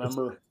 I don't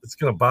remember. It's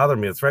going to bother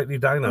me. It's right in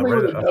Edina.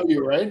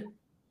 Right?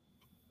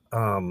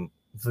 I'll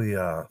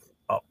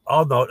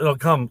know. It'll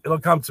come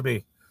to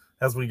me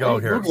as we go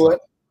here. Google it.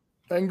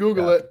 I can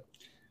Google it.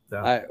 Yeah.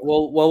 All right.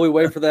 Well, while we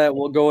wait for that,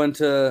 we'll go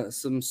into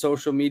some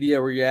social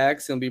media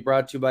reacts. It'll be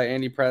brought to you by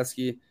Andy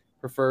Praske,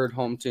 Preferred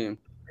Home Team.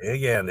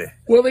 Hey, Andy.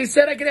 Well, they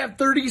said I could have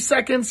 30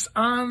 seconds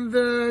on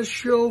the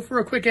show for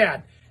a quick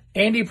ad.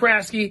 Andy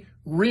Praske,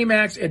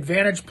 RE/MAX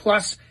Advantage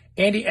Plus,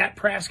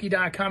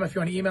 Andy@Praske.com if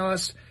you want to email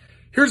us.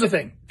 Here's the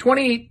thing.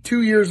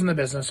 22 years in the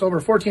business, over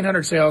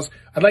 1,400 sales.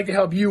 I'd like to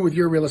help you with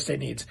your real estate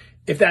needs.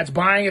 If that's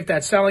buying, if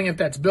that's selling, if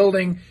that's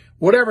building,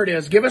 whatever it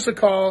is, give us a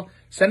call,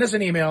 send us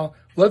an email.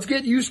 Let's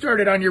get you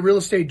started on your real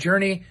estate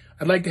journey.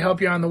 I'd like to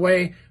help you on the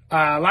way.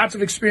 Lots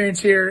of experience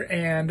here,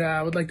 and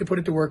I would like to put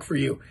it to work for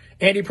you.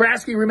 Andy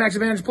Praske, RE/MAX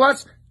Advantage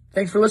Plus.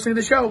 Thanks for listening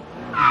to the show.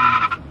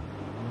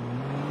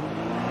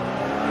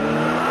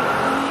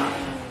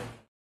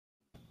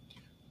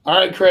 All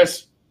right,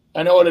 Chris.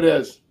 I know what it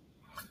is.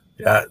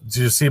 Yeah. Did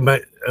you see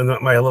my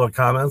little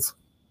comments?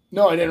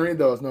 No, I didn't read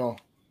those. No.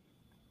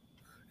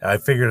 I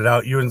figured it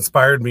out. You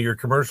inspired me. Your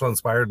commercial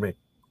inspired me.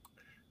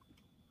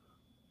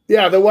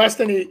 Yeah, the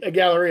Westin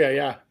Galleria.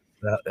 Yeah.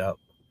 Yeah.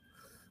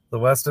 The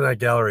Westin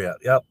Galleria.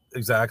 Yep,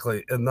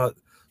 exactly. And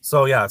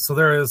so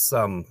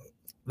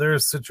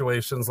there's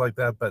situations like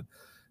that, but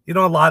a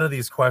lot of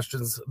these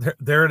questions,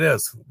 there it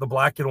is, the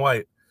black and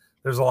white.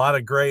 There's a lot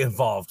of gray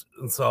involved,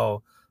 and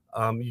so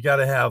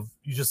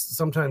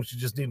sometimes you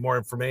just need more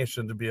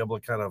information to be able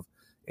to kind of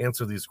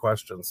answer these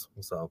questions.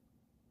 So,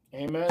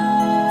 amen.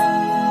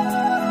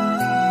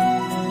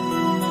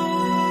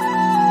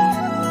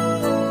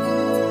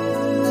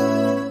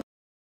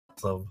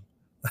 So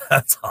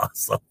that's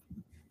awesome.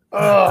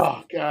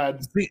 Oh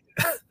God.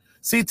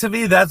 See, to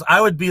me,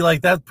 I would be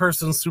like, that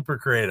person's super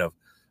creative.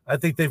 I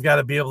think they've got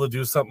to be able to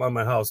do something on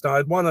my house. Now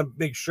I'd want to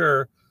make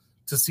sure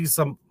to see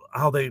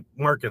how they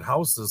market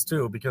houses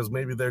too, because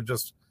maybe they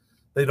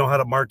know how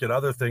to market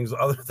other things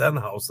other than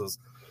houses.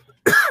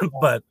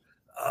 But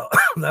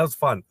that was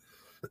fun.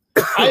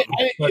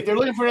 If they're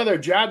looking for another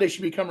job, they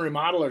should become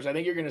remodelers. I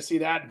think you're going to see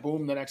that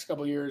boom the next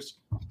couple of years.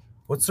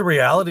 What's the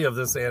reality of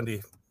this,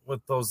 Andy,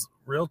 with those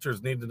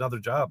realtors needing another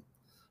job?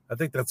 I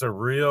think that's a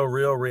real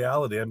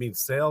reality. I mean,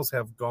 sales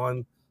have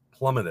gone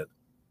plummeted,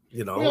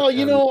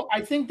 Well,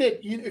 I think that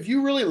if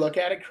you really look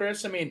at it,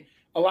 Chris, I mean,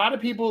 a lot of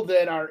people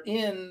that are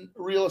in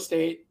real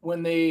estate,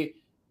 when they,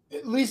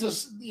 at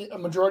least a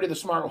majority of the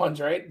smart ones,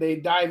 right? They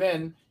dive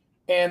in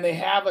and they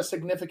have a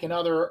significant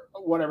other,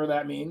 whatever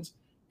that means,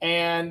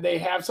 and they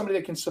have somebody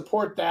that can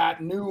support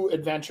that new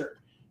adventure.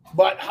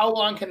 But how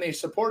long can they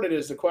support it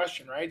is the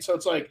question, right? So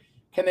it's like,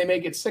 can they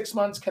make it 6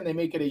 months? Can they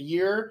make it a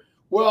year?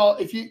 Well,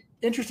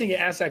 interesting you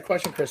asked that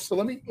question, Chris. So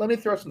let me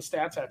throw some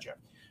stats at you.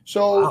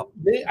 So wow.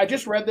 I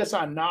just read this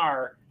on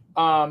NAR.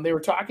 They were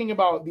talking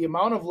about the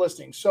amount of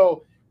listings.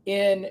 So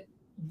in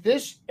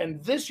this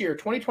year,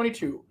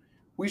 2022,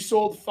 we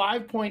sold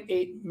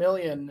 5.8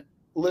 million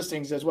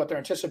listings is what they're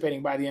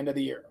anticipating by the end of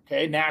the year,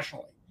 okay,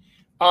 nationally.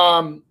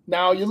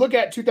 Now you look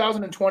at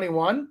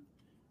 2021,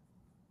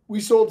 we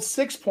sold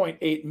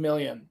 6.8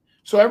 million.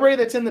 So everybody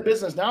that's in the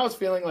business now is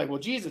feeling like, well,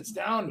 geez, it's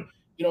down,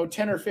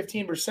 10 or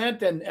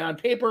 15% and on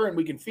paper, and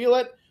we can feel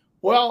it.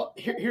 Well,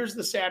 here's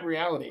the sad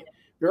reality.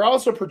 They're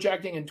also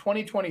projecting in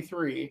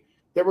 2023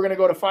 that we're going to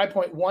go to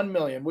 5.1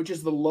 million, which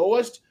is the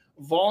lowest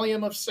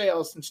volume of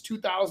sales since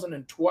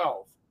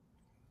 2012.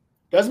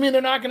 Doesn't mean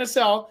they're not going to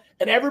sell,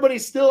 and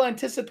everybody's still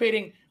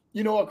anticipating,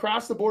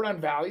 across the board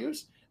on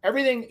values,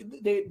 everything,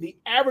 the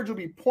average will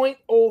be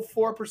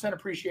 0.04%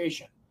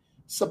 appreciation.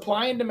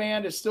 Supply and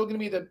demand is still going to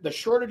be the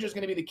shortage is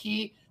going to be the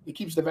key that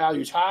keeps the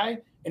values high.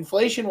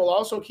 Inflation will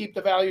also keep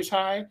the values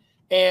high,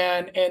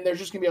 and there's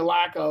just going to be a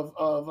lack of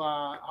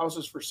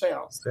houses for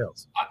sale.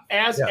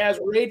 As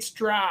rates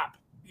drop,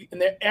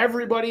 and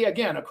everybody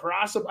again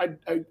across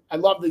I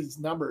love these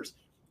numbers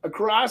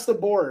across the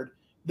board.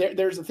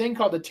 There's a thing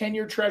called the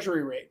 10-year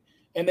Treasury rate,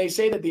 and they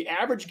say that the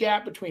average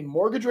gap between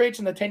mortgage rates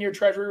and the 10-year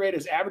Treasury rate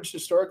is averaged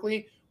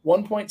historically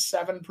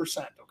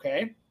 1.7%.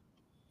 Okay,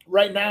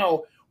 right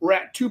now we're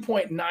at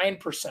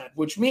 2.9%,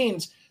 which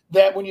means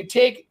that when you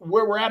take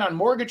where we're at on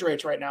mortgage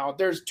rates right now,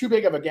 there's too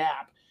big of a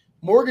gap.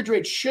 Mortgage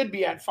rates should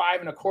be at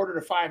 5.25%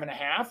 to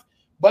 5.5%,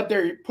 but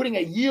they're putting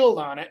a yield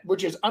on it,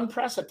 which is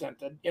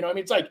unprecedented.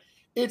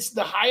 It's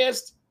the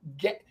highest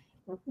get.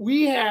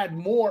 We had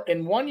more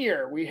in 1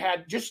 year. We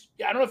had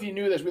I don't know if you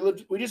knew this.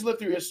 We just lived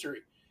through history.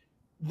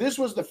 This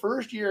was the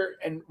first year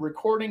in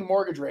recording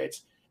mortgage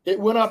rates. It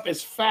went up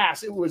as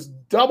fast. It was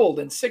doubled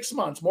in 6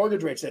 months.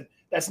 Mortgage rates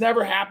that's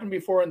never happened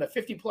before in the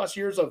 50 plus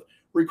years of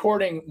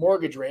recording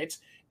mortgage rates.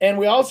 And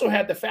we also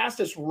had the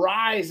fastest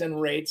rise in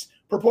rates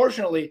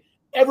proportionally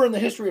ever in the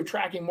history of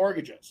tracking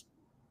mortgages.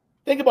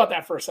 Think about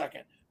that for a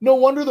second. No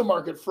wonder the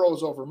market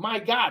froze over. My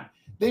God,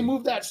 they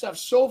moved that stuff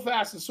so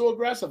fast and so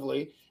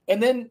aggressively.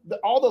 And then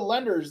all the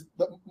lenders,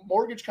 the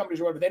mortgage companies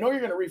or whatever, they know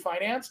you're going to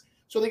refinance.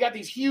 So they got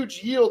these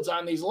huge yields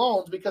on these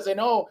loans because they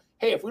know,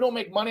 hey, if we don't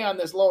make money on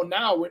this loan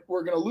now,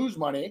 we're going to lose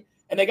money.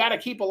 And they got to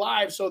keep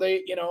alive. So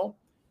they,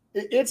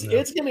 it's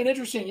going to be an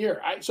interesting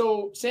year.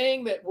 So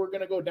saying that we're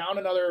going to go down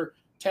another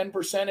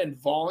 10% in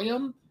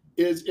volume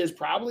is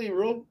probably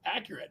real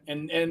accurate.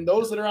 And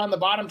those that are on the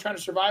bottom trying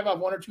to survive off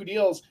one or two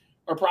deals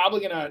are probably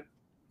going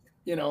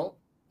to,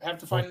 have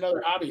to find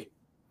another hobby.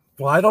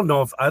 Well, I don't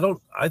know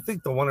I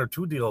think the one or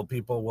two deal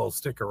people will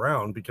stick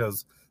around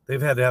because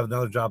they've had to have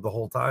another job the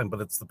whole time,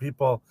 but it's the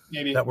people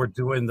that were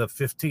doing the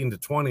 15 to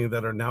 20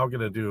 that are now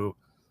going to do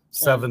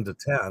 7 to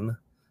 10.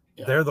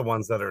 Yeah. They're the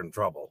ones that are in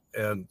trouble,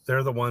 and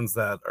they're the ones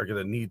that are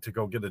going to need to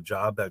go get a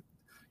job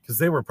because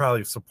they were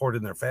probably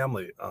supporting their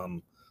family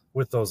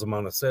with those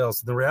amount of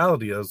sales. The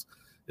reality is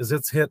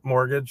it's hit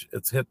mortgage,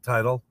 it's hit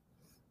title,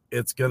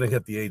 it's going to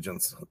hit the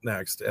agents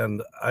next.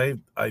 And I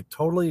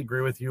totally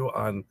agree with you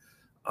on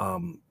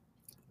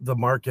the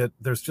market.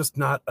 There's just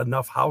not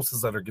enough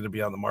houses that are going to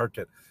be on the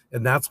market.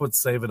 And that's what's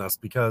saving us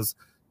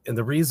and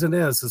the reason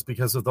is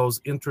because of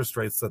those interest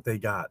rates that they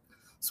got.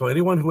 So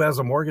anyone who has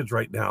a mortgage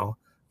right now,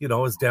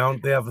 is down,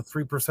 they have a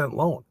 3%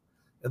 loan.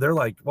 And they're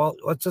like, well,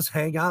 let's just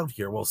hang out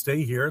here. We'll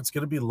stay here. It's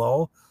going to be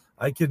low.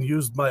 I can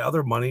use my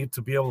other money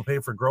to be able to pay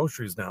for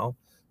groceries now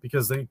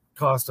because they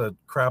cost a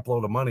crap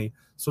load of money.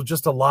 So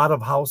just a lot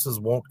of houses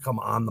won't come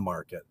on the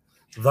market.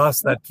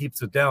 Thus, that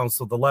keeps it down.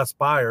 So the less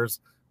buyers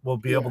will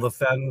be able to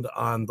fend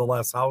on the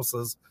less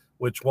houses,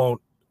 which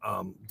won't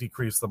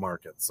decrease the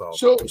market.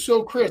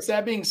 So Chris,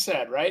 that being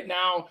said, right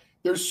now,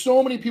 there's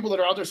so many people that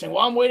are out there saying,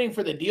 well, I'm waiting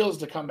for the deals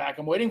to come back.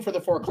 I'm waiting for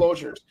the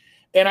foreclosures.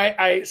 And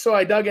I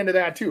dug into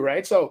that too,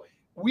 right? So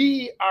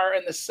we are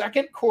in the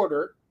second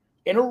quarter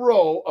in a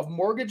row of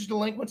mortgage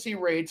delinquency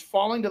rates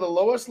falling to the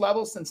lowest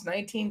level since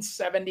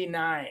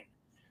 1979.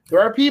 There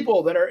are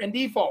people that are in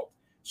default.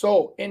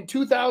 So in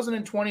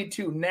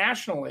 2022,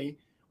 nationally,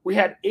 we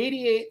had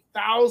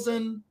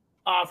 88,000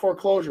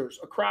 foreclosures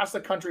across the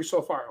country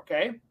so far,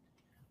 okay?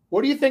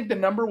 What do you think the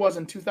number was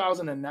in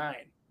 2009?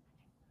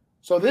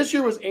 So this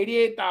year was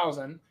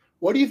 88,000.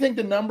 What do you think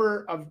the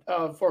number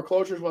of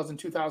foreclosures was in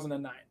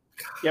 2009?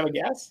 You have a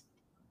guess?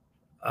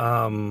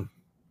 1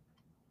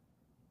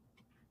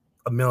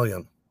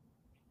 million.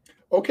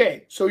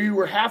 Okay, so you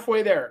were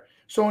halfway there.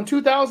 So in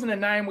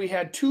 2009, we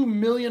had 2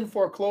 million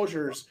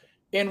foreclosures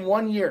in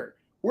 1 year.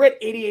 We're at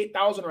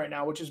 88,000 right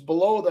now, which is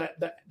below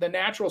the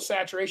natural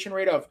saturation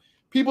rate of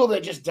people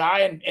that just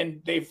die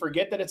and they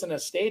forget that it's an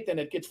estate and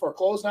it gets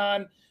foreclosed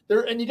on.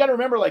 And you got to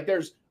remember, like,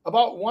 there's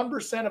about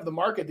 1% of the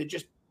market that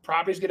just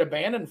properties get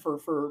abandoned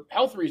for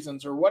health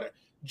reasons or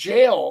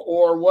jail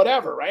or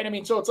whatever, right? I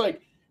mean, so it's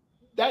like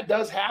that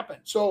does happen.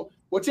 So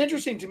what's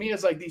interesting to me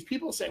is like these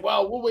people saying,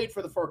 well, we'll wait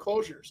for the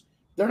foreclosures.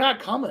 They're not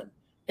coming.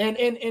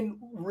 And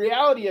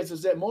reality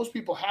is that most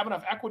people have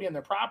enough equity in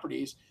their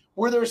properties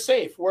where they're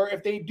safe, where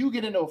if they do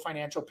get into a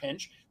financial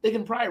pinch, they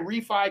can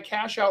probably refi,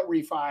 cash out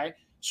refi,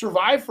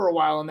 survive for a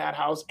while in that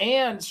house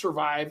and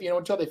survive,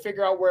 until they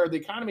figure out where the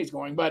economy is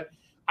going. But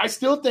I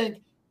still think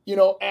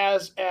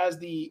as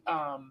the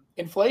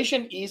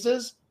inflation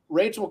eases,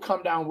 rates will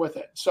come down with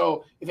it.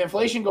 So if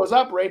inflation goes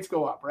up, rates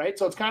go up, right?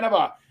 So it's kind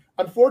of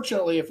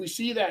unfortunately, if we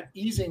see that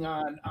easing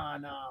on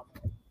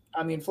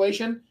the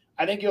inflation,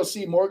 I think you'll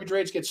see mortgage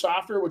rates get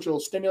softer, which will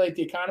stimulate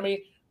the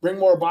economy, bring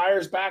more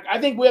buyers back. I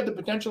think we have the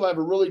potential to have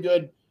a really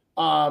good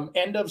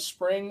end of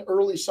spring,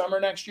 early summer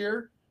next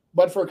year.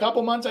 But for a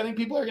couple months, I think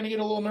people are going to get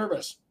a little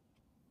nervous.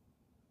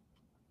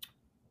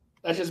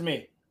 That's just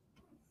me.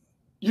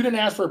 You didn't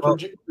ask for a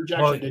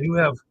projection, did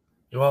you?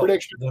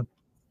 Prediction.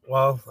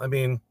 I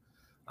mean,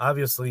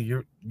 obviously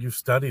you've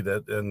studied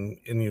it and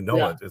you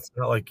know it. It's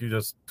not like you're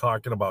just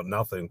talking about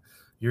nothing.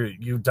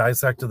 You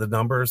dissected the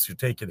numbers, you're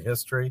taking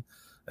history.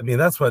 I mean,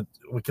 that's what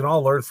we can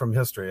all learn from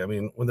history. I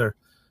mean, when they're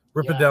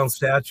ripping down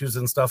statues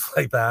and stuff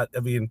like that, I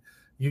mean,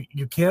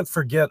 you can't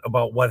forget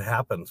about what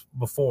happened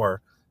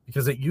before,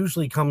 because it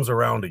usually comes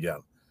around again.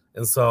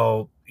 And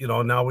so,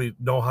 now we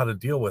know how to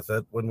deal with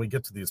it when we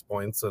get to these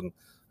points. And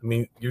I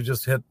mean, you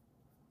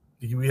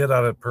hit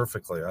on it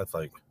perfectly, I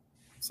think.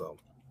 So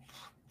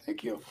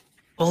thank you.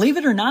 Believe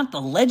it or not,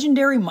 the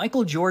legendary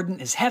Michael Jordan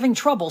is having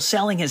trouble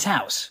selling his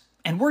house.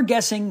 And we're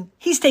guessing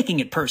he's taking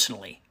it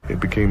personally.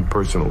 It became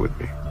personal with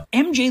me.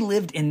 MJ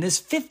lived in this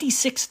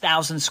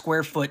 56,000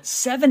 square foot,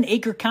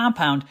 7-acre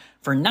compound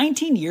for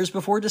 19 years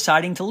before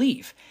deciding to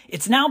leave.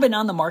 It's now been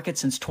on the market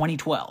since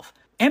 2012.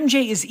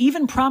 MJ is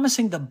even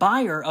promising the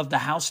buyer of the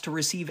house to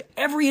receive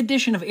every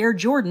edition of Air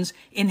Jordans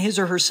in his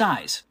or her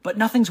size. But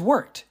nothing's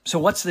worked. So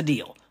what's the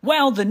deal?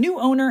 Well, the new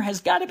owner has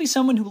got to be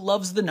someone who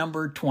loves the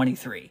number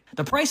 23.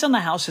 The price on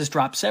the house has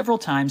dropped several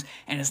times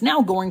and is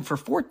now going for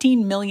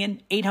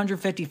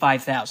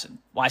 $14,855,000.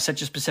 Why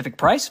such a specific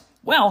price?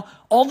 Well,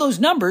 all those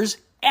numbers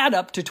add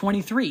up to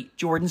 23,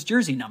 Jordan's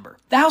jersey number.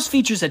 The house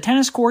features a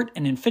tennis court,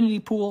 an infinity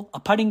pool, a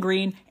putting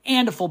green,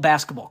 and a full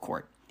basketball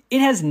court. It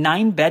has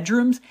 9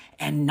 bedrooms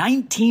and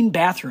 19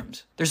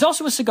 bathrooms. There's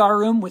also a cigar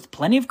room with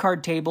plenty of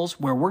card tables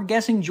where we're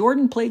guessing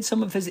Jordan played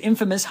some of his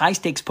infamous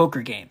high-stakes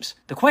poker games.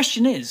 The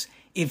question is,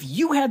 if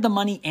you had the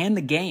money and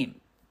the game,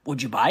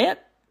 would you buy it?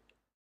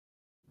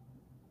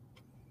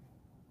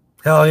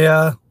 Hell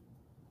yeah.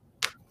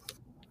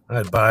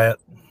 I'd buy it.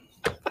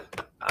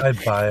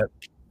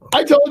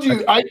 I told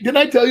you, didn't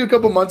I tell you a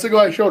couple months ago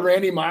I showed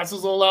Randy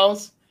Moss's old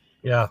house?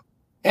 Yeah.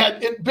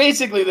 Had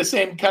basically the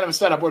same kind of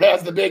setup where it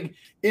has the big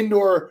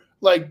indoor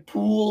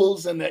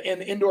pools and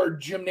the indoor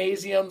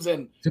gymnasiums.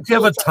 And did you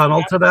have a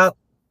tunnel to that?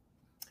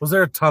 Was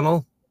there a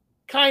tunnel?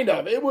 Kind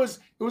of. It was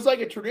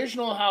like a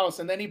traditional house,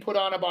 and then he put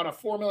on about a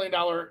 $4 million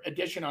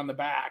addition on the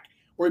back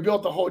where he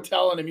built the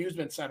hotel and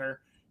amusement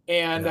center,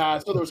 and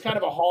so there was kind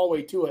of a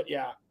hallway to it.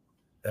 Yeah.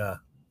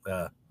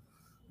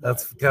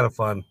 That's kind of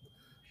fun.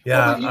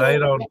 Yeah, I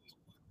don't.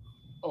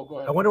 Oh, go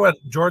ahead. I wonder what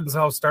Jordan's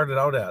house started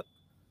out at.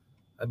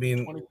 I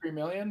mean, 23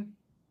 million.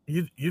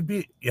 I'd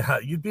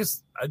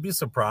be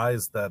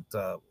surprised that.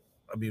 I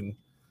mean,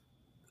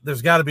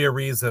 there's got to be a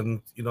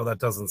reason, that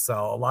doesn't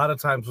sell. A lot of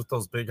times with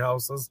those big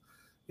houses,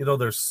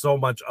 there's so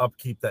much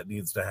upkeep that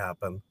needs to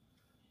happen.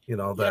 It's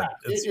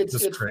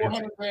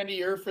 $400,000 a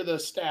year for the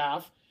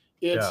staff.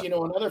 It's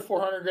another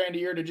 $400,000 a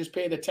year to just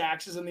pay the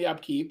taxes and the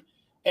upkeep.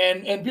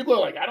 And people are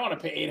like, I don't want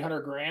to pay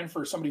 $800,000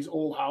 for somebody's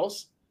old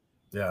house.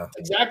 Yeah,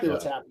 that's exactly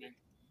what's happening.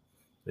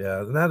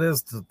 Yeah, and that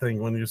is the thing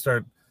when you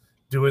start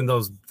doing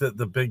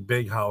the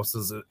big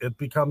houses, it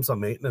becomes a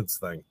maintenance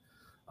thing.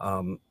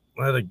 I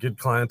had a good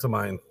client of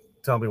mine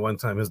tell me one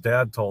time his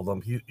dad told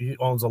him he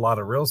owns a lot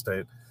of real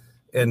estate,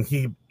 and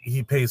he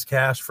pays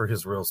cash for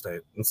his real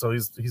estate, and so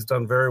he's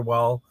done very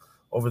well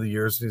over the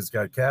years, and he's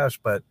got cash.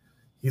 But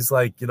he's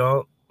like,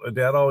 my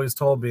dad always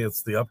told me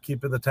it's the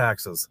upkeep and the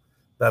taxes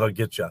that'll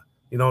get you.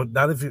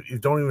 Not if you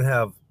don't even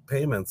have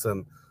payments.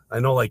 And I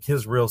know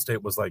his real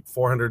estate was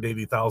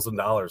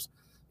 $480,000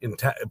 in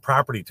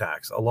property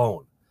tax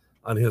alone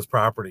on his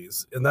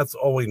properties, and that's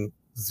owing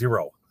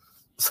zero.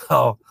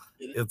 So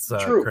it's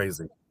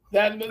crazy.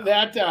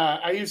 That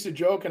I used to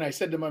joke, and I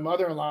said to my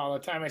mother-in-law all the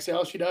time, I say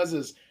all she does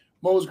is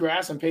mows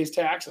grass and pays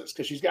taxes,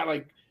 because she's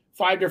got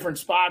 5 different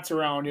spots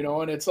around,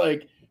 and it's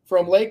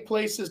from lake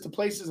places to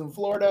places in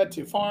Florida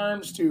to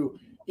farms to,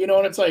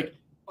 and it's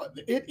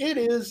it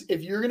is,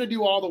 if you're going to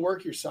do all the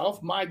work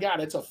yourself, my God,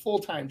 it's a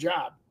full-time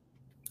job.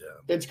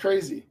 Yeah. It's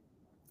crazy.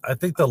 I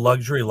think the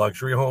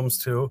luxury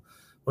homes too,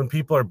 when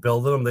people are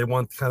building them, they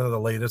want kind of the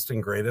latest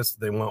and greatest.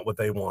 They want what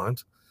they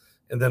want.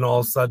 And then all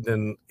of a sudden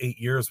in 8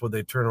 years, when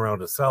they turn around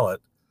to sell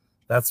it,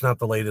 that's not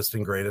the latest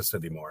and greatest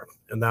anymore.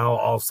 And now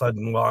all of a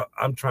sudden,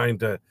 I'm trying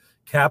to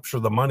capture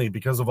the money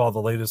because of all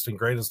the latest and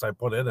greatest I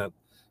put in it.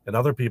 And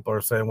other people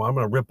are saying, well, I'm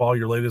going to rip all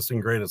your latest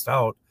and greatest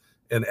out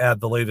and add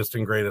the latest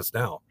and greatest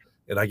now.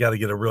 And I got to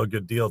get a real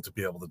good deal to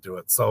be able to do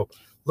it. So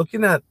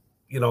looking at,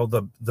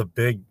 the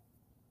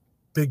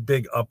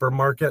big upper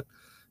market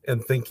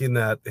and thinking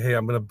that, hey,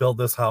 I'm going to build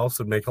this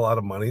house and make a lot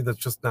of money. It's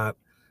just not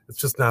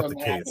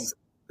the case.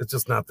 It's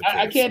just not the case.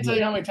 I can't tell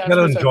you how many times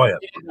I've enjoy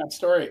that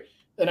story.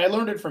 And I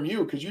learned it from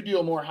you, because you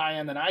deal more high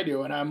end than I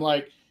do. And I'm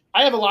like,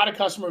 I have a lot of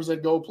customers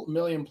that go $1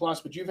 million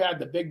plus, but you've had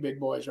the big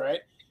boys, right?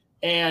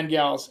 And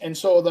gals. And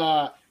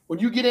so when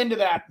you get into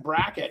that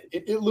bracket,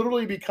 it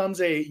literally becomes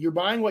you're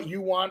buying what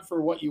you want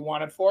for what you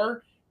want it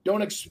for.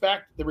 Don't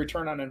expect the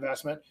return on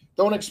investment.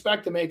 Don't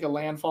expect to make a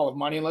landfall of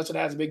money unless it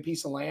has a big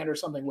piece of land or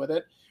something with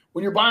it.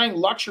 When you're buying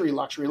luxury,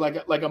 like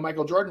a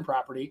Michael Jordan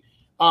property,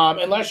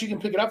 unless you can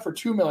pick it up for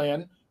 $2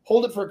 million,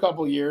 hold it for a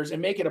couple of years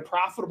and make it a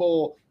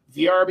profitable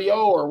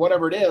VRBO or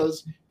whatever it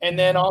is, and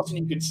then all of a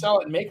sudden you could sell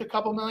it and make a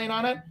couple million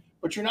on it,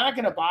 but you're not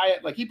going to buy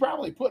it. Like he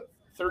probably put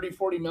 30,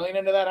 40 million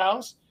into that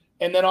house.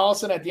 And then all of a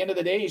sudden at the end of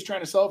the day, he's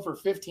trying to sell it for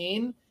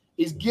 15.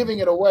 He's giving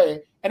it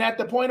away. And at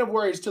the point of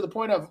where he's to the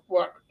point of,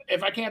 well,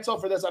 if I can't sell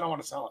for this, I don't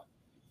want to sell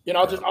it.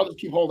 I'll just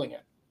keep holding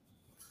it.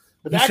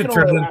 But that can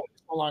only last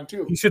so long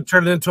too. You should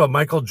turn it into a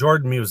Michael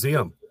Jordan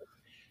museum.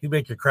 He'd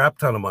make a crap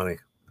ton of money.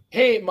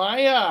 Hey,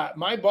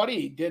 my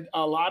buddy did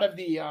a lot of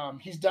the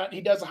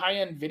he does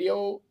high-end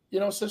video,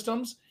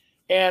 systems.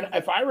 And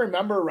if I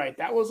remember right,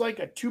 that was like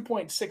a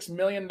 $2.6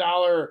 million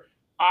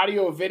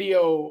audio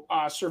video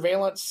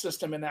surveillance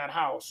system in that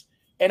house.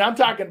 And I'm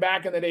talking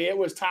back in the day, it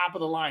was top of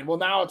the line. Well,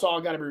 now it's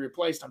all got to be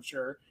replaced, I'm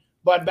sure.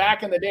 But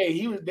back in the day,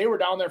 they were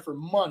down there for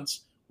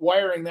months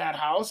wiring that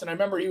house. And I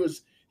remember I don't want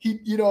to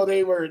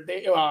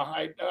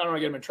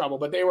get him in trouble,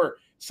 but they were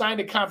signed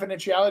to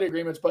confidentiality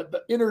agreements. But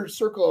the inner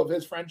circle of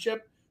his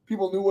friendship,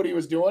 people knew what he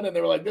was doing, and they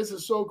were like, "This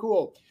is so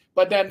cool."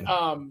 But then,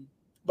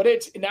 but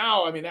it's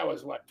now. I mean, that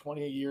was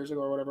 28 years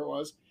ago or whatever it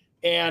was.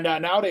 And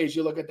nowadays,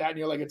 you look at that and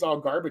you're like, it's all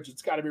garbage.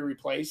 It's got to be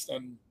replaced.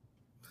 And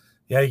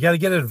yeah, you got to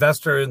get an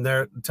investor in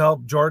there. Tell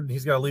Jordan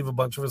he's got to leave a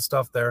bunch of his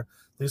stuff there,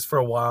 at least for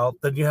a while.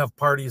 Then you have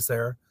parties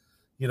there.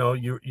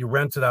 You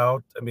rent it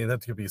out. I mean,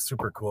 that could be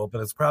super cool,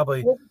 but it's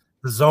probably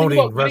the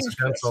zoning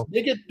residential.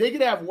 They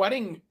could have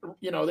wedding.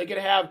 You could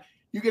have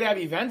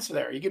events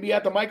there. You could be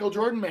at the Michael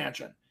Jordan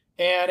mansion,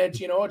 and it's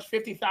it's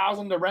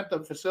 $50,000 to rent the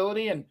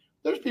facility, and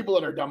there's people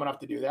that are dumb enough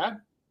to do that.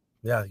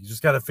 Yeah, you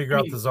just got to figure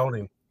out the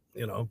zoning.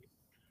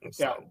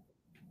 So.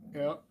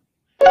 Yeah.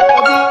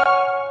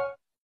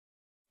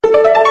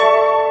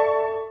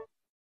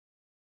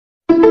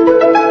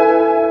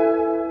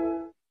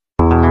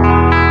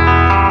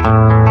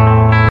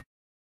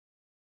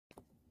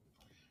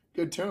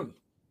 Good tune.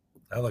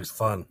 That looks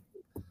fun.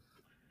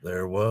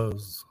 There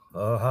was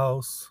a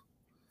house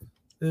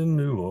in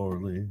New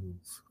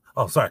Orleans.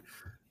 Oh, sorry.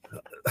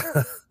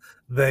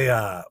 They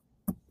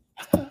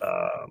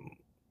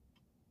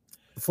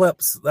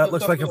flips. That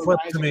looks like a flip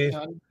to me.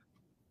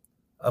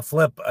 A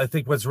flip. I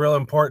think what's real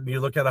important, you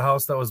look at a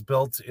house that was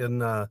built in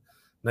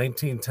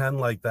 1910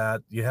 like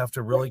that, you have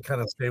to really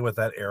kind of stay with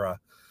that era.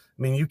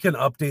 I mean, you can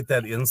update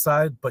that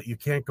inside, but you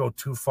can't go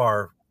too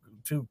far,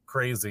 too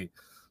crazy.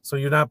 So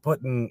you're not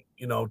putting,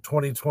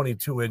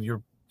 2022 in.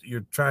 You're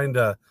trying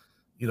to,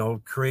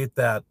 create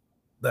that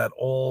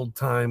old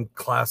time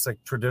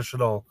classic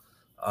traditional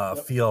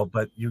feel,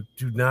 but you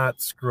do not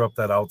screw up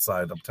that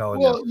outside. I'm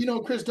telling you. Well,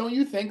 Chris, don't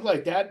you think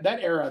like that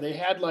era, they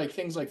had like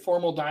things like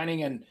formal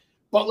dining and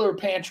butler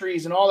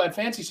pantries and all that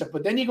fancy stuff,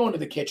 but then you go into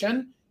the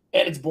kitchen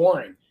and it's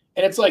boring.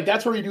 And it's like,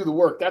 that's where you do the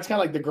work. That's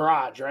kind of like the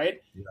garage,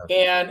 right?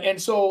 Yeah.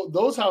 And so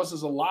those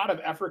houses, a lot of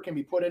effort can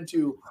be put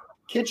into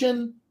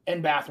kitchen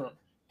and bathroom.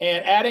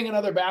 And adding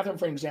another bathroom,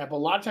 for example, a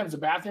lot of times the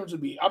bathrooms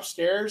would be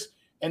upstairs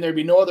and there'd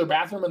be no other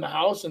bathroom in the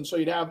house. And so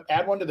you'd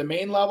add one to the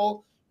main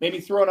level, maybe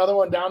throw another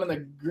one down in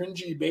the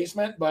grungy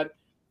basement. But,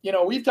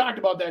 we've talked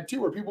about that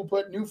too, where people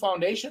put new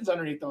foundations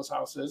underneath those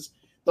houses.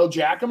 They'll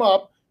jack them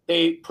up.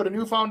 They put a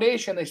new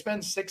foundation. They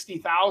spend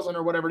 $60,000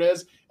 or whatever it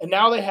is. And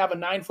now they have a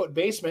 9-foot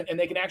basement and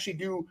they can actually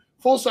do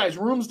full-size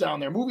rooms down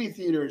there, movie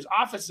theaters,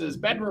 offices,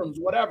 bedrooms,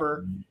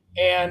 whatever.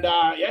 And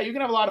you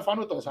can have a lot of fun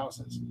with those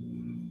houses.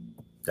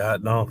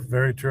 No,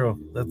 very true.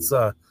 That's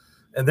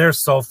and they're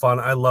so fun.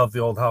 I love the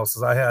old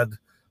houses. I had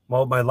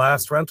my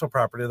last rental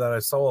property that I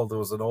sold. It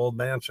was an old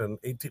mansion,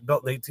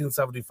 built in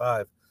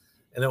 1875,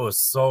 and it was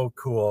so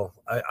cool.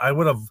 I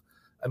wouldn't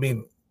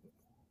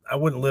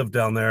live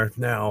down there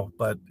now,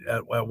 but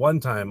at one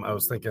time I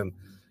was thinking,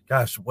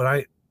 gosh, when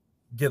I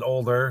get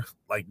older,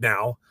 like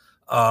now,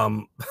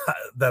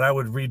 that I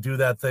would redo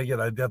that thing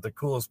and I'd have the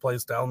coolest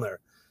place down there.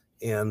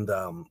 And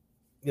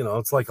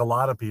it's like a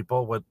lot of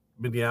people. What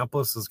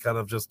Minneapolis is kind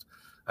of just,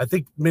 I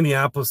think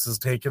Minneapolis has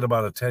taken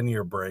about a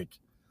 10-year break.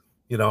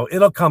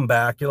 It'll come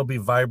back. It'll be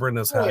vibrant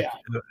as heck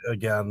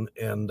again.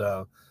 And,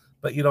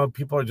 but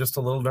people are just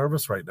a little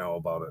nervous right now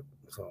about it.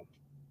 So,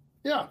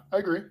 yeah, I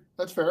agree.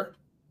 That's fair.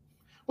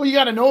 Well, you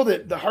got to know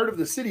that the heart of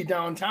the city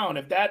downtown,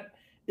 if that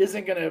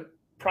isn't going to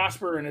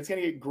prosper and it's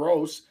going to get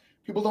gross,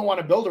 people don't want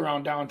to build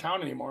around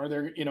downtown anymore.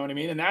 They're, you know what I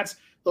mean? And that's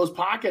those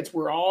pockets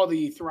where all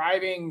the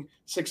thriving,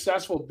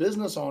 successful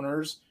business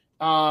owners,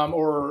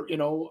 or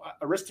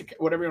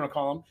aristocrat, whatever you want to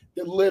call them,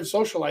 that live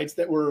socialites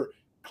that were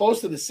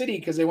close to the city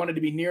because they wanted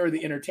to be near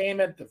the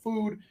entertainment, the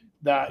food,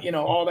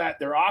 all that,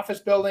 their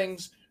office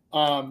buildings.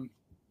 And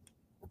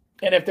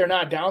if they're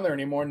not down there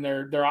anymore and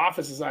their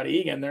office is out of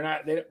Eagan,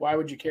 why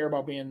would you care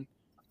about being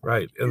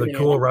right? And the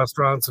cool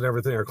restaurants and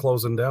everything are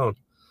closing down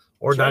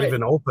or not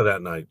even open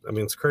at night. I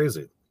mean, it's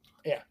crazy.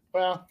 Yeah.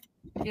 Well,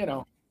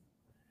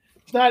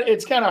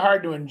 it's kind of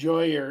hard to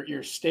enjoy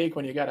your steak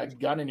when you got a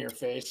gun in your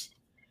face.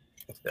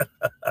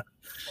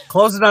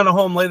 Closing on a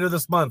home later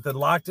this month and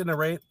locked in a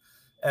rate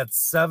at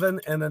 7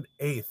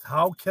 1/8.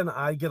 How can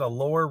I get a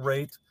lower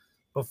rate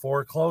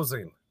before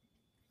closing?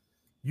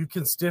 You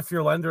can stiff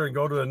your lender and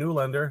go to a new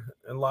lender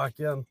and lock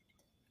in.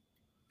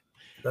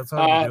 That's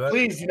how you do it.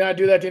 Please do not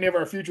do that to any of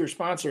our future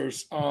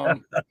sponsors.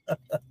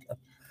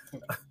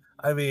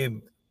 I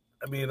mean,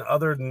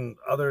 other than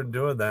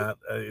doing that,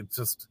 it's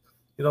just,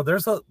 you know,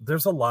 there's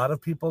a lot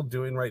of people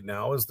doing right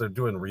now is they're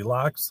doing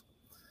relocks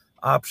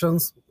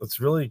options. It's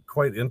really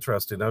quite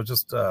interesting. I was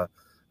just a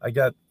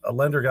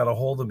lender got a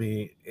hold of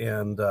me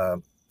and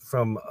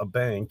from a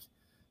bank,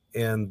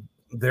 and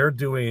they're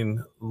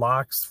doing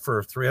locks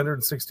for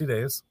 360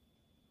 days.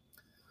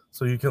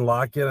 So you can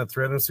lock in at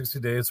 360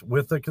 days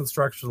with a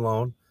construction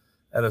loan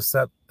at a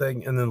set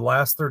thing, and then the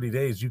last 30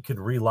 days you can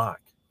relock.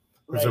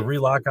 There's a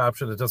relock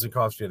option that doesn't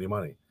cost you any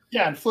money.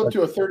 Yeah, and flip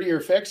to a 30-year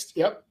fixed.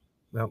 Yep.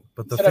 No,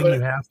 but the thing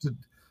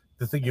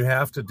you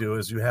have to do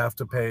is you have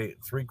to pay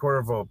 3/4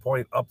 of a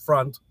point up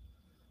front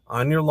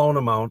on your loan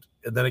amount,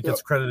 and then it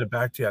gets credited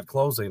back to you at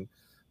closing.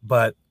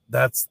 But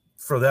that's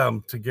for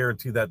them to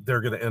guarantee that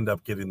they're going to end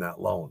up getting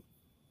that loan.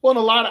 Well, and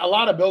a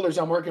lot of builders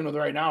I'm working with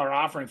right now are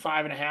offering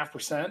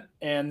 5.5%,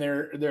 and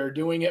they're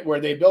doing it where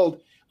they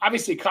build.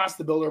 Obviously, it costs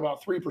the builder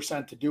about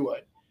 3% to do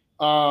it.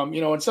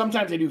 You know, and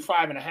sometimes they do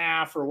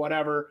 5.5 or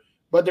whatever,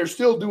 but they're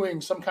still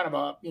doing some kind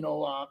of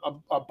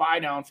a buy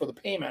down for the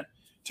payment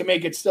to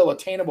make it still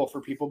attainable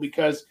for people,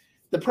 because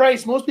the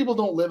price, most people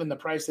don't live in the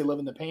price, they live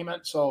in the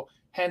payment. So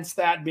hence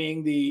that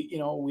being the, you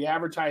know, we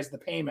advertise the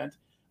payment.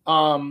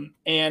 And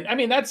I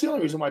mean, that's the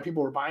only reason why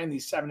people were buying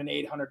these $700,000 and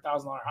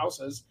 $800,000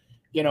 houses.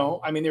 You know,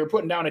 I mean, they were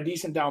putting down a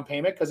decent down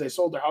payment because they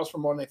sold their house for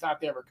more than they thought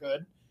they ever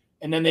could.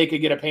 And then they could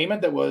get a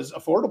payment that was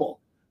affordable.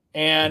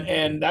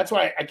 And that's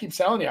why I keep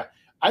telling you,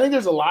 I think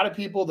there's a lot of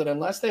people that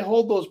unless they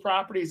hold those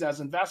properties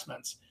as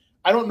investments,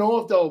 I don't know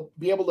if they'll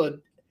be able to,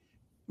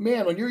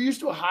 man, when you're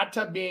used to a hot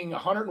tub being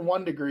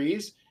 101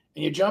 degrees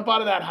and you jump out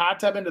of that hot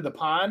tub into the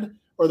pond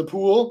or the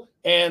pool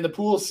and the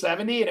pool's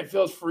 70 and it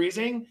feels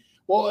freezing.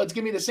 Well, it's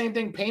going to be the same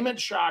thing, payment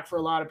shock for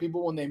a lot of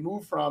people when they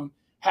move from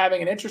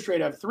having an interest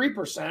rate of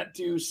 3%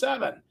 to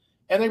 7%.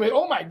 And they go,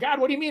 oh my God,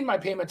 what do you mean my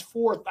payment's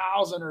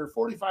 $4,000 or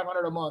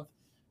 $4,500 a month?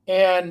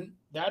 And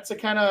that's the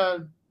kind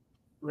of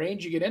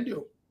range you get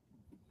into.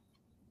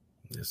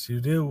 Yes,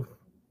 you do.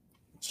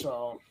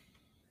 So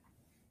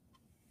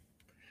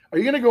are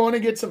you going to go in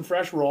and get some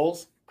fresh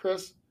rolls,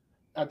 Chris,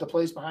 at the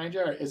place behind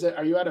you? Or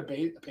are you at a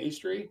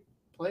pastry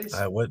place?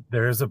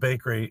 There is a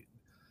bakery.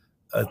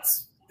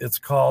 It's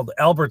called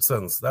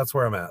Albertsons. That's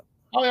where I'm at.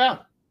 Oh yeah.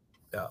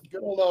 Yeah.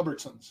 Good old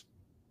Albertsons.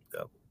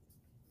 Yep.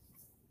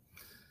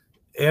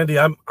 Andy,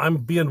 I'm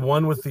being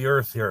one with the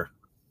earth here.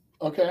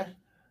 Okay.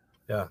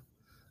 Yeah.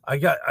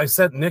 I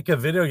sent Nick a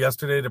video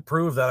yesterday to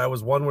prove that I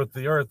was one with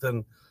the earth,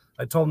 and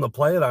I told him to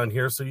play it on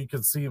here so you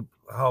could see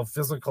how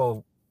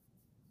physical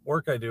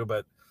work I do,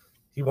 but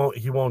he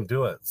won't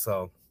do it.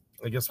 So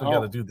I guess we got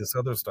to do this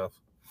other stuff.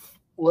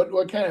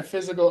 What kind of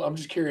physical? I'm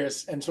just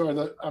curious, and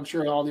so I'm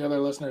sure all the other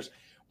listeners.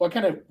 What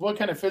kind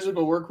of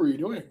physical work were you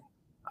doing?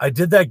 I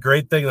did that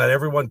great thing that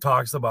everyone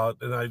talks about,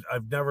 and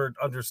I've never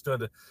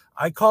understood it.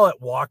 I call it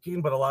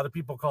walking, but a lot of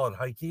people call it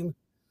hiking,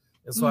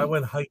 and so I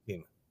went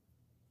hiking.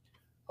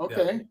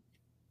 Okay.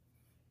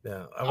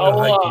 Yeah. I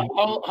went hiking.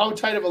 How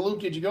tight of a loop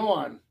did you go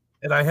on?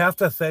 And I have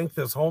to thank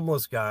this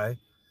homeless guy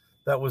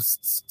that was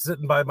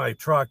sitting by my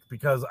truck,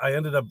 because I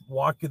ended up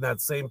walking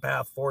that same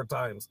path 4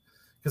 times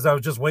because I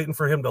was just waiting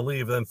for him to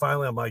leave. And then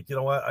finally I'm like, you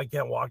know what? I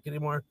can't walk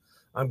anymore.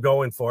 I'm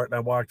going for it. And I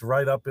walked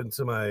right up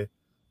into my,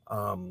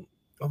 oh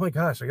my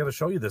gosh, I got to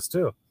show you this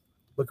too.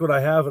 Look what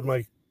I have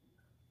in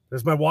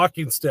there's my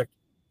walking stick.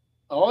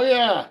 Oh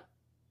yeah.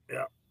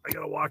 Yeah. I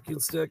got a walking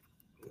stick.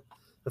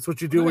 That's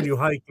what you do when you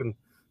hike and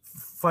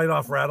fight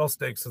off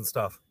rattlesnakes and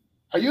stuff.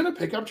 Are you in a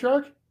pickup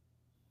truck?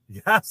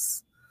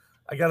 Yes.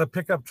 I got a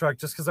pickup truck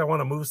just because I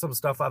want to move some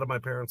stuff out of my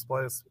parents'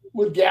 place.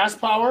 With gas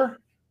power?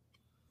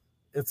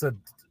 It's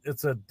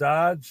a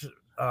Dodge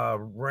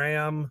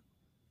Ram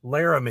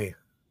Laramie.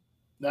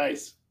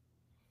 Nice.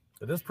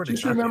 It is pretty.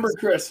 Just remember,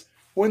 Chris,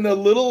 when the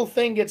little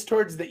thing gets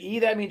towards the E,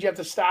 that means you have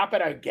to stop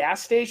at a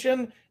gas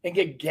station and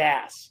get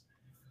gas.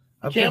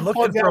 You can't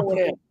plug that one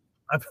in.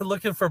 I've been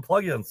looking for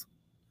plugins.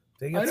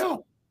 Dang it. I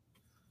know.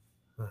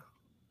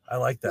 I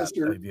like that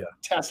idea.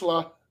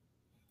 Tesla.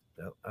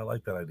 Yeah, I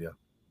like that idea.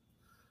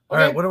 All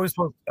right, what are we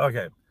supposed to?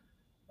 Okay.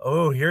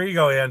 Oh, here you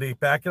go, Andy.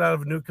 Backing out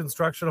of a new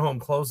construction home,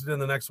 closing in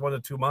the next 1 to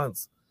 2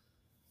 months.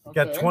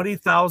 Got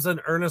 $20,000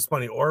 earnest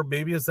money, or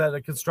maybe is that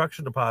a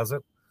construction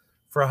deposit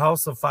for a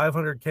house of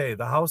 $500K.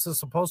 The house is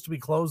supposed to be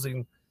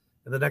closing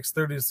in the next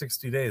 30 to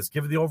 60 days.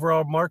 Given the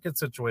overall market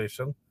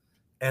situation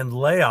and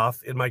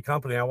layoff in my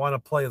company, I want to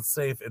play it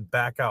safe and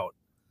back out.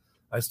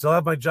 I still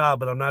have my job,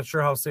 but I'm not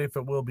sure how safe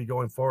it will be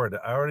going forward.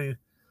 I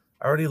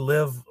already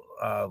live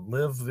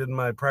in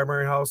my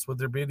primary house. Would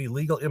there be any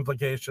legal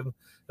implication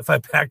if I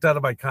backed out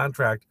of my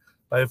contract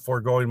by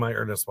foregoing my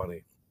earnest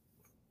money?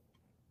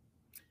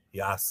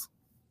 Yes.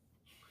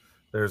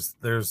 There's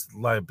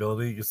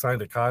liability. You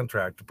signed a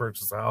contract to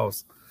purchase a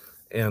house,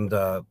 And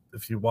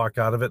if you walk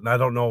out of it, and I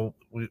don't know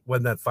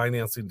when that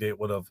financing date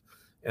would have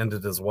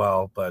ended as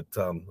well, but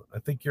I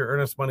think your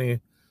earnest money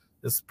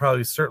is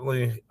probably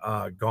certainly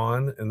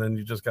gone, and then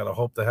you just got to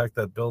hope the heck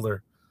that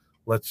builder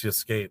lets you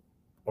escape,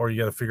 or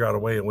you got to figure out a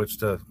way in which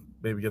to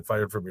maybe get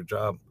fired from your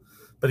job.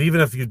 But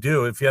even if you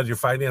do, if you had your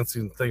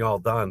financing thing all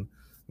done,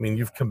 I mean,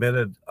 you've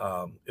committed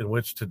in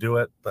which to do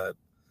it. But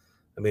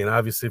I mean,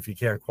 obviously, if you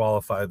can't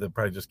qualify, they'll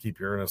probably just keep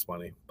your earnest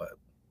money. But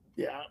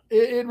yeah,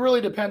 it really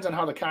depends on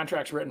how the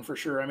contract's written for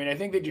sure. I mean, I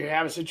think that you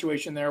have a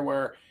situation there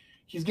where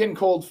he's getting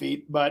cold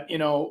feet, but you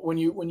know, when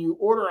you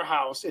order a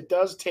house, it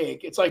does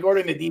take, it's like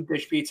ordering the deep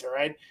dish pizza,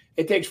 right?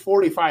 It takes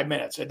 45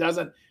 minutes. It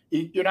doesn't,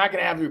 you're not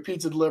going to have your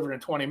pizza delivered in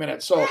 20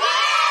 minutes. So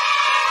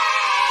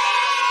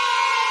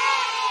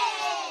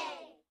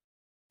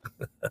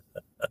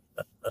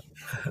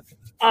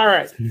all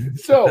right.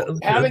 So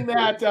having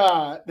that,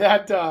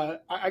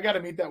 I got to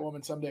meet that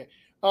woman someday.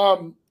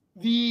 So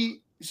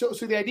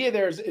the idea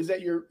there is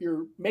that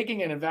you're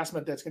making an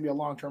investment that's going to be a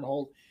long-term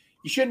hold.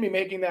 You shouldn't be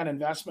making that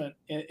investment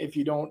if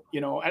you don't, you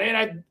know,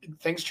 and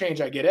things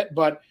change. I get it,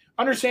 but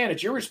understand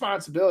it's your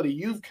responsibility.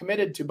 You've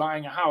committed to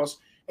buying a house,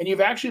 and you've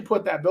actually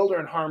put that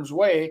builder in harm's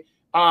way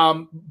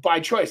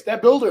by choice.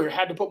 That builder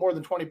had to put more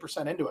than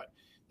 20% into it.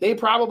 They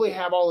probably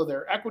have all of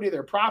their equity,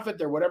 their profit,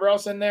 their whatever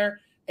else in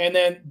there. And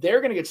then they're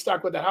going to get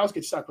stuck with the house,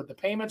 get stuck with the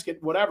payments,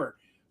 get whatever.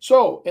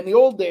 So in the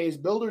old days,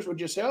 builders would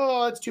just say,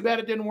 oh, it's too bad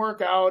it didn't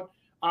work out.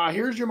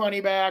 Here's your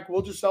money back.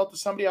 We'll just sell it to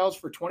somebody else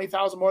for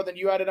 $20,000 more than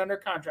you had it under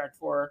contract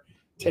for.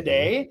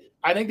 Today,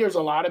 I think there's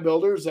a lot of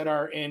builders that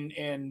are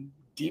in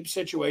deep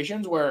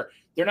situations where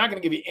they're not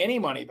going to give you any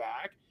money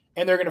back,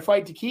 and they're going to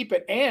fight to keep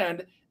it.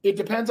 And it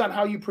depends on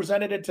how you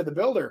presented it to the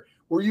builder.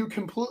 Were you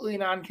completely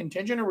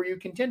non-contingent, or were you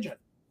contingent?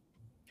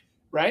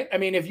 Right? I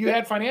mean, if you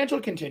had financial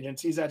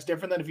contingencies, that's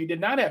different than if you did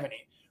not have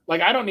any.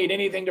 Like, I don't need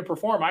anything to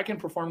perform. I can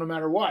perform no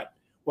matter what.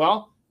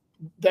 Well,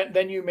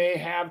 then you may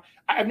have.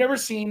 I've never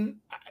seen,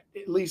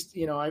 at least,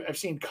 you know, I've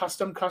seen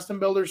custom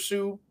builders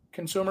sue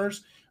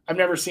consumers. I've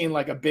never seen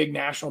like a big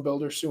national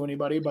builder sue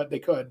anybody, but they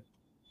could.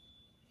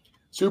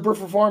 Super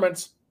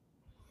performance.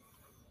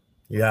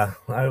 Yeah,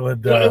 I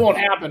would. It won't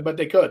happen, but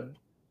they could.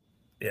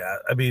 Yeah,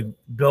 I mean,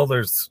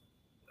 builders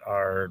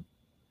are.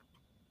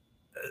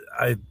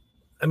 I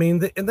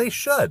mean, and they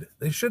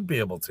should be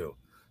able to.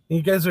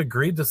 You guys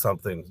agreed to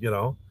something, you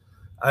know.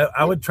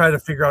 I would try to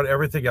figure out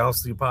everything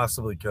else you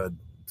possibly could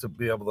to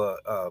be able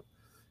to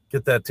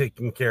get that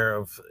taken care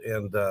of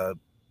and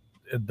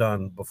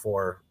done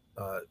before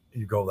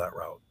you go that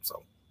route.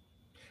 So,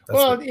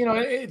 well, you know,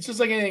 it's just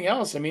like anything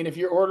else. I mean, if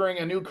you're ordering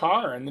a new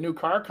car and the new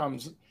car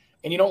comes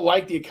and you don't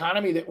like the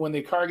economy that when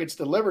the car gets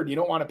delivered, you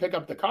don't want to pick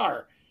up the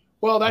car.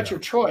 Well, that's your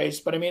choice.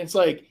 But I mean, it's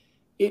like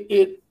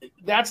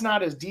that's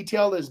not as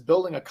detailed as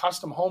building a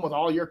custom home with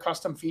all your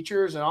custom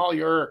features and all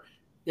your,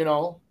 you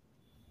know,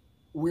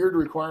 weird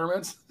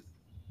requirements.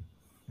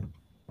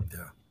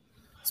 Yeah,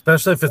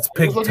 especially if it's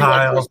pink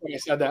tile. When I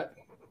said that.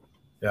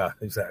 Yeah,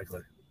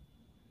 exactly.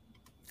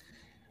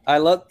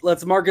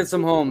 Let's market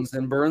some homes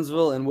in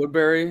Burnsville and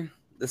Woodbury.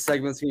 This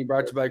segment's being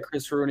brought to you by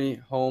Chris Rooney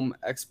Home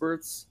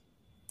Experts.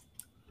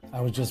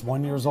 I was just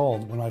 1 year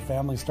old when my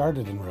family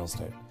started in real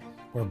estate,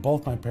 where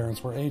both my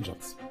parents were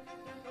agents.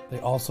 They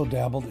also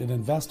dabbled in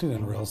investing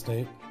in real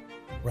estate,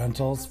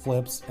 rentals,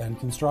 flips, and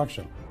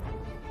construction.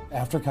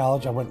 After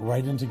college, I went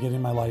right into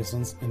getting my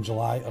license in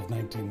July of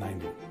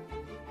 1990.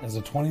 As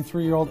a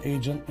 23-year-old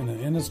agent in an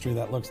industry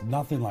that looks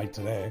nothing like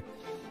today,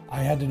 I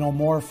had to know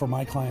more for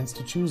my clients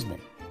to choose me.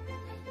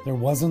 There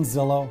wasn't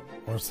Zillow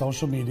or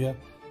social media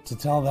to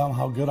tell them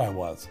how good I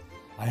was.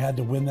 I had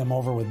to win them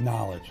over with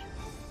knowledge.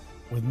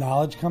 With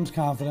knowledge comes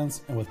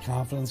confidence, and with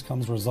confidence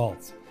comes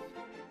results.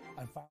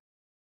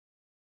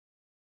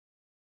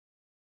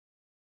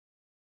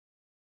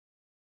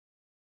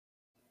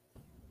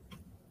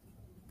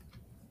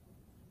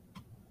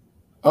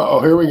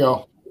 Uh-oh, here we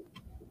go.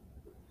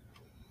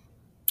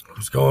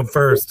 Who's going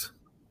first?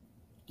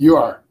 You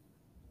are.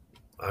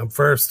 I'm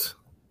first.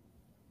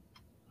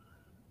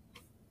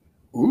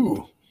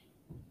 Ooh.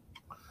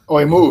 Oh,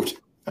 he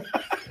moved.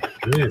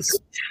 Jeez.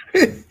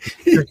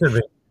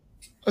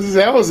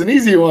 That was an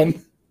easy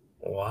one.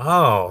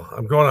 Wow.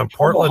 I'm going on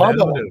Portland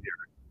Avenue here.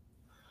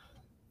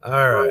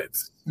 All right.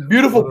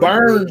 Beautiful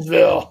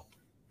Burnsville.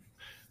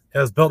 It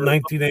was built in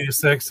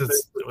 1986.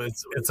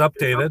 It's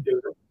updated.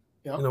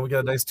 Yep. You know, we got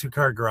a nice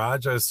 2-car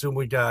garage. I assume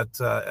we got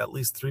at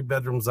least 3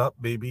 bedrooms up,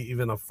 maybe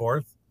even a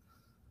 4th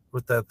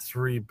with that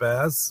 3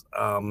 baths.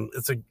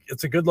 It's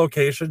a good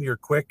location. You're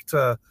quick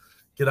to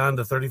get on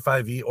to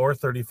 35E or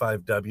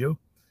 35W.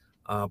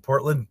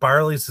 Portland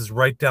Barley's is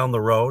right down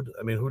the road.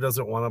 I mean, who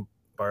doesn't want a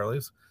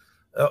Barley's?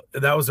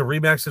 That was a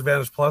RE/MAX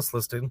Advantage Plus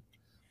listing.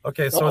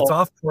 Okay, so it's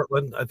off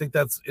Portland. I think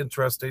that's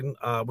interesting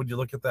when you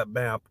look at that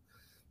map,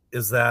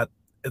 is that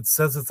it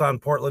says it's on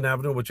Portland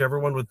Avenue, which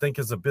everyone would think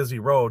is a busy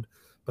road,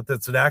 but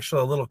that's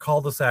actually a little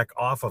cul-de-sac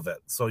off of it.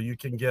 So you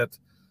can get,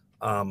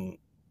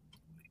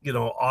 you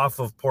know, off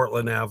of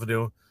Portland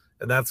Avenue,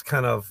 and that's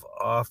kind of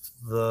off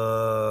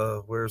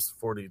the, where's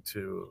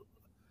 42?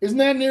 Isn't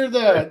that near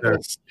the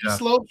Yeah.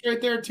 slopes right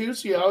there too?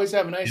 So you always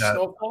have a nice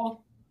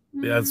snowfall.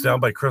 Yeah, it's down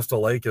by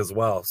Crystal Lake as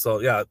well. So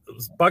yeah,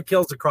 Buck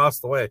Hill's across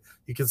the way.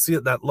 You can see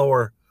it that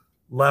lower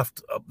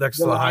left up next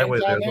to the highway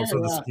there. Those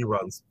are the ski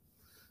runs.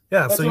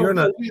 Yeah, That's so you're in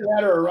a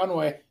that or a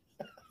runway.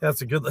 Yeah,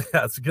 it's a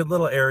good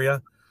little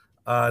area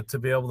to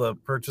be able to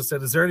purchase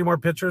it. Is there any more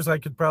pictures? I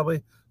could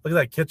probably look at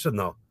that kitchen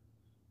though.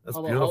 That's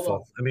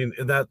beautiful. I mean,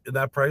 in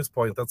that price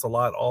point, that's a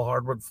lot. All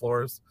hardwood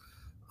floors,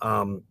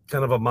 kind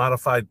of a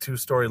modified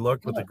 2-story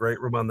look with a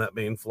great room on that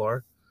main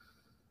floor.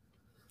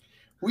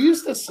 We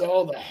used to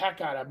sell the heck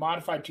out of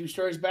modified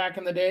 2-stories back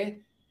in the day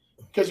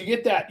because you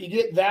get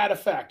that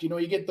effect. You know,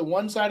 you get the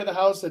one side of the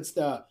house that's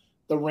the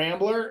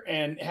Rambler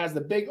and it has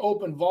the big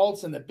open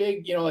vaults and the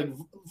big, you know, like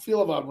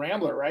feel of a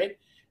Rambler, right?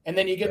 And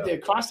then you get the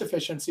cost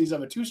efficiencies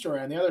of a 2-story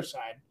on the other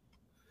side.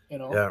 You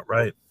know. Yeah,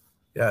 right.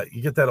 Yeah,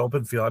 you get that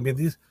open feel. I mean,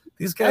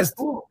 these guys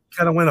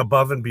kind of went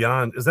above and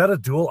beyond. Is that a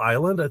dual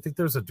island? I think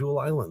there's a dual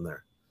island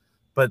there.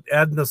 But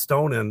adding the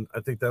stone in,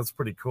 I think that's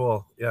pretty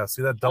cool. Yeah,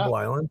 see that double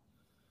island?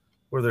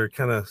 Where they're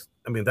kind of,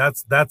 I mean,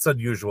 that's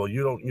unusual.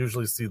 You don't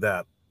usually see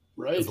that.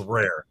 Right. It's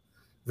rare.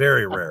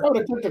 Very rare. I would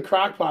have took the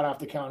crock pot off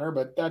the counter,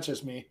 but that's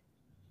just me.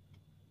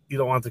 You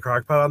don't want the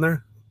crock pot on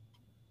there?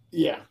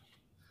 Yeah.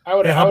 I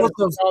would have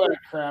took all that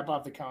crap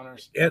off the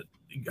counters.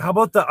 How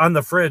about on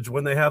the fridge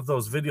when they have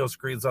those video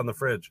screens on the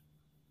fridge?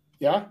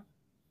 Yeah.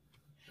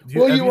 You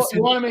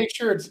want to make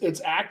sure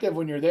it's active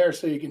when you're there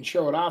so you can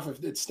show it off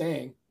if it's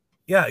staying.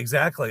 Yeah,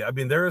 exactly. I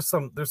mean, there's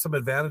some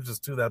advantages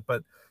to that,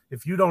 but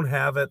if you don't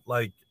have it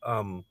like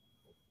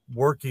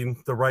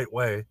working the right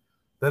way,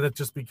 then it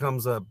just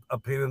becomes a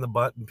pain in the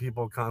butt and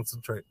people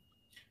concentrate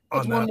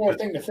on that. That's one more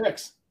thing to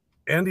fix.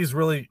 Andy's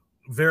really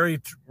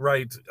very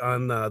right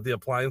on the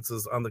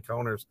appliances on the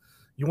counters.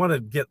 You want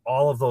to get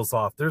all of those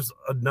off. There's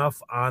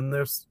enough on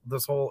this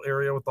whole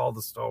area with all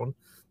the stone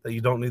that you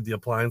don't need the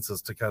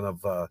appliances to kind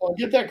of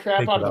get that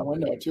crap out of the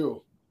window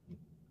too.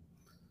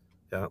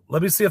 Yeah.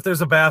 Let me see if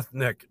there's a bath,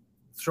 Nick.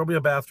 Show me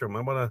a bathroom.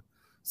 I want to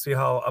see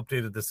how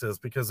updated this is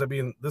because I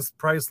mean this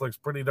price looks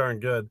pretty darn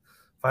good.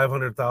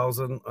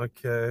 500,000.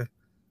 Okay.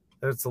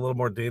 It's a little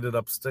more dated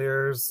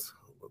upstairs.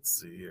 Let's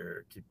see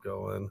here. Keep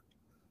going.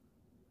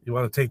 You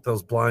want to take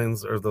those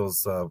blinds or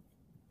those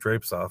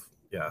drapes off.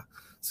 Yeah.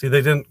 See,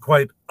 they didn't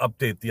quite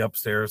update the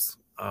upstairs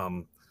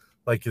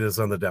like it is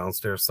on the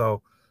downstairs.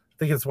 So I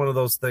think it's one of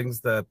those things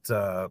that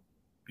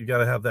you got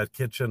to have that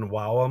kitchen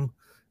wow them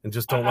and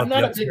just don't let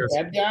the upstairs.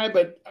 I'm not a big bed guy,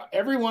 but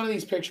every one of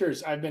these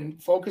pictures, I've been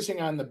focusing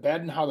on the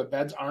bed and how the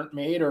beds aren't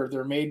made or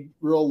they're made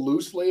real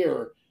loosely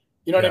or,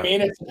 you know what I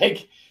mean? It's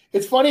like,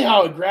 it's funny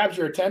how it grabs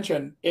your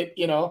attention. Yeah,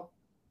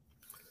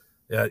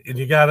 and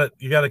you gotta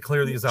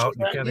clear these out.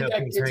 You can't have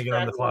things hanging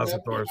on the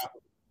closet doors.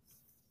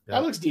 Yeah.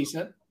 That looks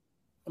decent.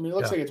 I mean, it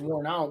looks like it's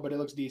worn out, but it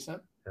looks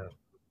decent.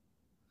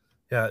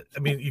 Yeah. I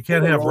mean, you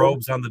can't have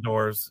robes on the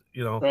doors.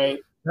 You know, right.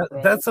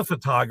 That's a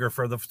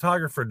photographer. The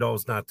photographer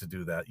knows not to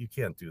do that. You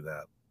can't do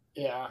that.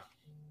 Yeah.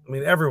 I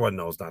mean, everyone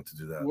knows not to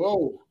do that.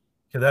 Whoa.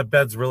 Okay, that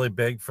bed's really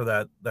big for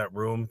that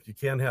room. You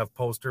can't have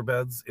poster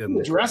beds in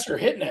the dresser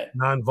hitting it.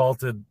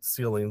 Non-vaulted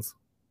ceilings.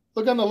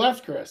 Look on the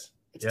left, Chris.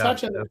 It's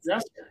touching the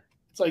dresser.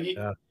 It's like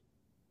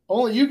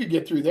only you could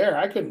get through there.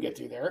 I couldn't get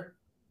through there.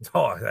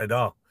 Oh, I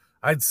know.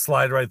 I'd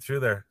slide right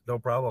through there. No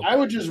problem. I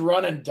would just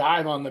run and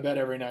dive on the bed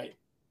every night.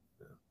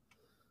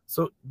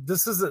 So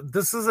this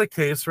is a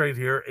case right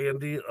here,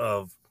 Andy,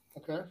 of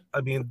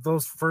I mean,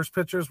 those first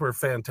pictures were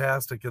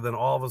fantastic, and then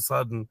all of a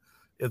sudden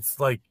it's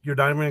like you're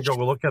not even gonna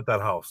go look at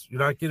that house. You're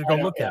not gonna go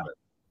look at it.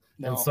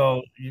 No. And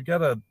so you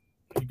gotta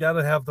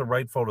have the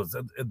right photos.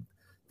 And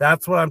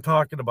that's what I'm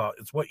talking about.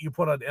 It's what you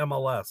put on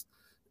MLS.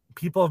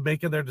 People have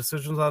making their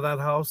decisions on that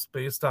house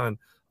based on,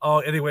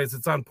 anyways,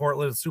 it's on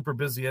Portland, it's super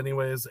busy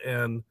anyways,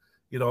 and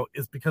you know,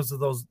 it's because of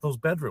those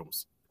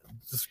bedrooms.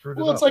 Just screwed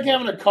it up. It's like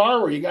having a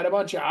car where you got a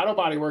bunch of auto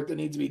body work that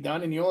needs to be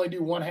done and you only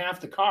do one half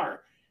the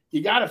car.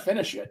 You got to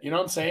finish it. You know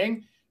what I'm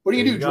saying? What do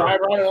you do? Drive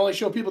around and only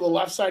show people the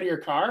left side of your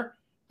car?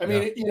 I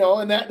mean, you know,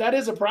 and that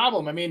is a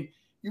problem. I mean,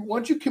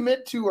 once you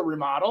commit to a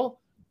remodel,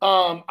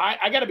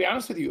 I got to be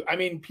honest with you. I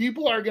mean,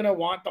 people are going to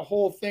want the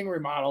whole thing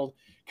remodeled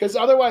because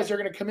otherwise they're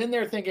going to come in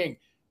there thinking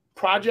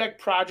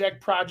project.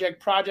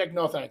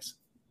 No thanks.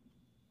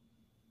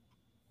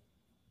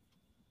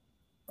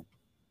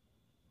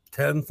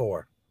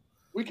 10-4.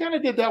 We kind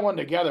of did that one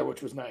together,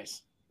 which was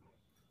nice.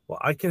 Well,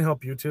 I can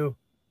help you too.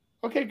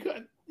 Okay,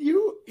 good.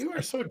 You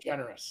are so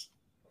generous.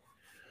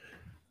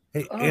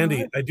 Hey,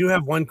 Andy, I do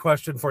have one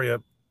question for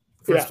you.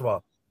 First of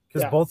all,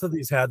 because both of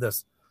these had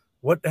this.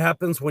 What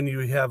happens when you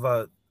have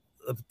the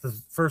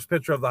first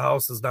picture of the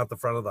house is not the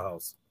front of the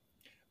house?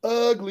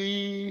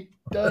 Ugly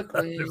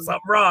duckling. There's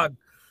something wrong.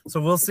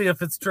 So we'll see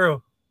if it's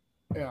true.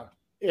 Yeah.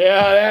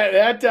 Yeah,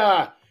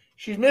 that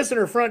she's missing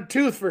her front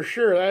tooth for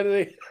sure.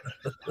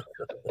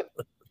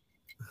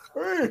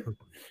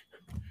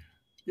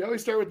 You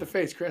always start with the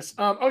face, Chris.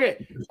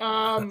 Okay.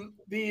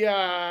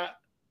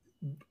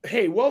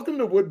 Hey, welcome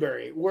to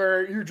Woodbury,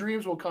 where your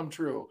dreams will come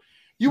true.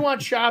 You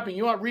want shopping,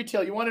 you want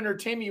retail, you want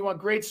entertainment, you want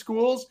great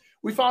schools.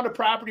 We found a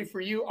property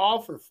for you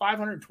all for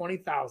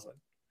 $520,000.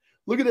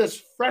 look at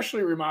this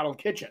freshly remodeled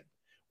kitchen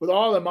with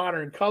all the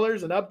modern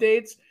colors and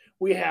updates.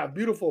 We have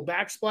beautiful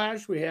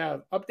backsplash. We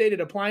have updated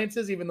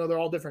appliances, even though they're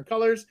all different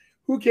colors.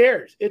 Who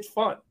cares? It's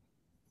fun.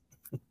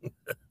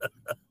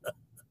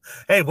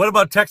 Hey, what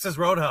about Texas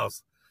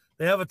Roadhouse?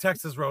 They have a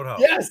Texas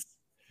Roadhouse. Yes.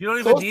 You don't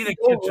even need a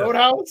kitchen.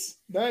 Roadhouse?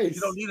 Nice.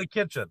 You don't need a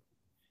kitchen.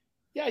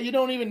 Yeah, you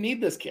don't even need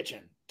this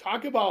kitchen.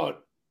 Talk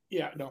about,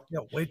 no. Yeah,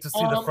 wait to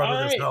see the front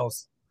of this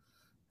house.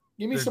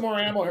 Give me some more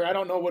ammo here. I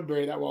don't know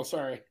Woodbury that well.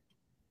 Sorry.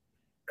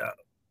 Yeah.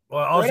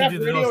 Well, all right you off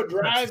do Radio is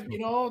Drive,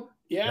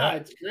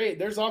 it's great.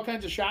 There's all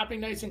kinds of shopping,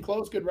 nice and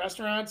close, good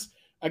restaurants.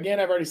 Again,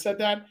 I've already said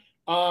that.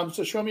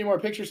 So show me more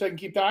pictures so I can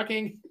keep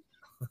talking.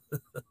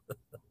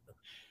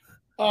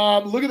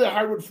 Look at the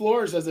hardwood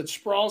floors as it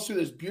sprawls through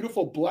this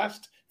beautiful,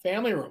 blessed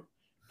family room.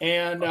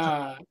 And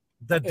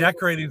the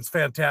decorating is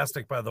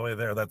fantastic, by the way.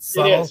 That's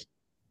subtle. It is.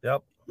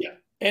 Yep. Yeah,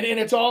 and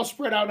it's all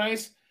spread out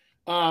nice.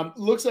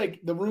 Looks like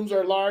the rooms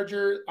are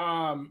larger,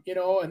 and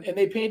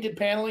they painted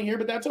paneling here,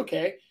 but that's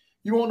okay.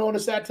 You won't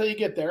notice that till you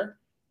get there.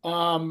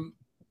 And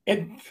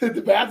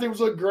the bathrooms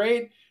look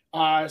great.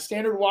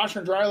 Standard washer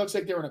and dryer looks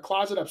like they're in a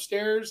closet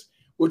upstairs,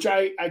 which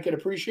I could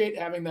appreciate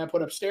having that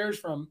put upstairs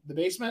from the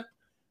basement.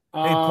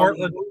 Hey,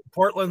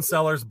 Portland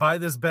sellers, buy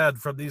this bed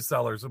from these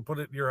sellers and put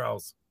it in your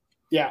house.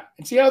 Yeah,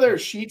 and see how their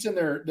sheets and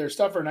their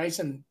stuff are nice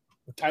and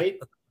tight.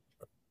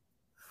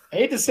 I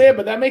hate to say it,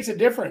 but that makes a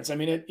difference. I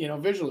mean,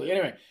 visually.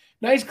 Anyway,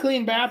 nice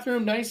clean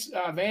bathroom, nice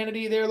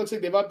vanity there. Looks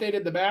like they've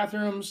updated the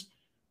bathrooms.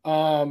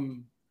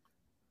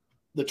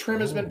 The trim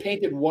has been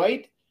painted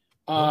white.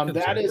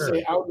 That is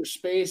an outer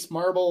space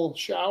marble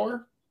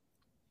shower.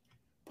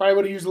 Probably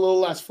would have used a little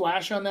less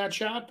flash on that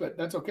shot, but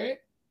that's okay.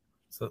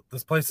 So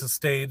this place is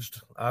staged,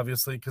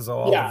 obviously, because of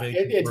all the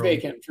vacant. It's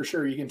vacant for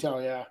sure. You can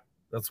tell, yeah.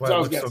 That's why it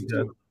looks so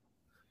good.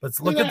 But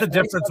look at the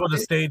difference what a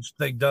stage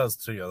thing does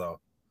to you, though.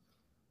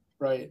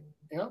 Right.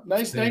 Yeah.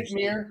 Nice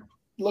mirror.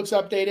 Looks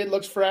updated.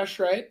 Looks fresh,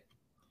 right?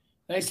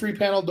 Nice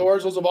 3-panel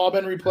doors. Those have all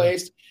been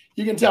replaced.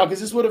 You can tell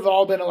because this would have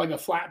all been like a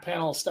flat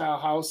panel style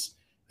house.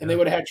 And they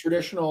would have had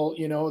traditional,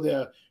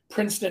 the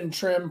Princeton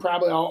trim,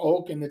 probably all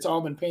oak, and it's all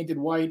been painted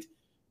white.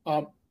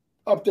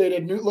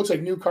 Updated, new, looks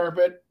like new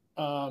carpet.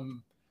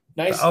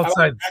 Nice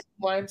outside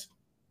lines.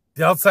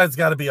 The outside's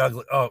got to be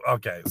ugly. Oh,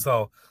 okay.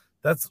 So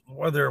that's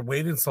why they're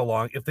waiting so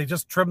long. If they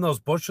just trim those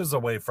bushes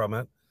away from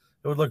it,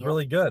 it would look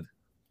really good.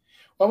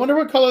 Well, I wonder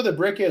what color the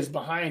brick is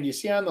behind. You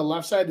see on the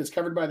left side that's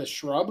covered by the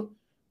shrub,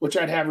 which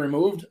I'd have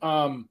removed.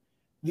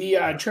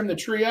 I'd trim the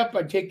tree up.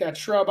 I'd take that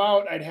shrub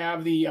out. I'd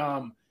have the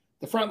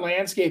front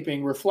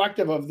landscaping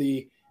reflective of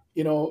the,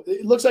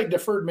 it looks like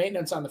deferred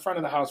maintenance on the front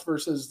of the house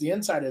versus the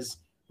inside is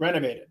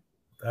renovated.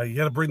 You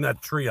got to bring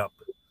that tree up.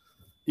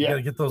 You got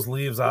to get those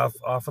leaves off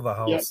of the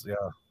house. Yeah.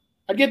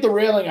 I'd get the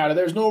railing out of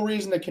there. There's no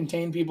reason to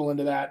contain people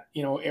into that,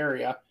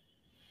 area.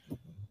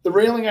 The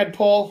railing I'd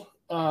pull.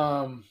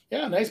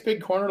 Nice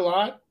big corner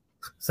lot.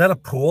 Is that a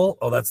pool?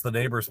 Oh, that's the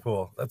neighbor's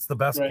pool. That's the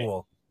best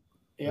pool.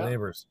 Yeah. The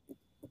neighbors.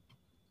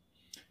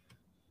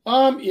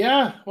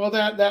 Well,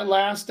 that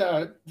last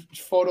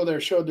photo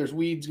there showed there's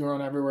weeds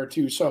growing everywhere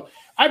too. So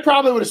I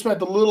probably would have spent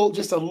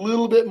just a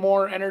little bit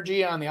more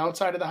energy on the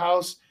outside of the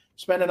house,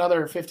 spend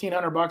another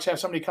 $1,500, have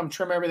somebody come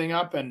trim everything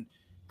up and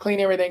clean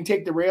everything,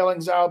 take the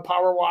railings out,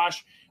 power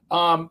wash.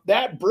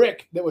 That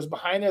brick that was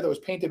behind there that was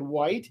painted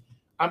white,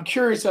 I'm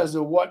curious as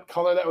to what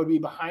color that would be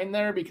behind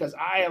there because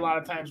I, a lot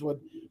of times, would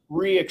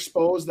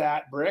re-expose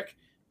that brick,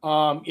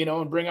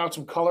 and bring out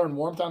some color and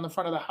warmth on the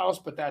front of the house,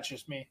 but that's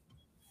just me.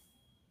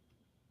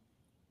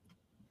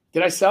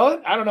 Did I sell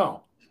it? I don't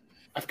know.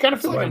 I kind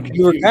of feel like I'm confused.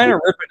 You were kind of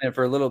ripping it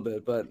for a little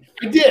bit, but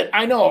I did.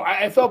 I know.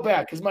 I felt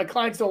bad because my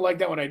clients don't like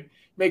that when I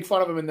make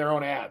fun of them in their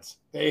own ads.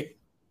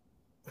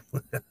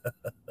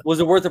 Was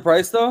it worth the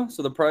price though?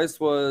 So the price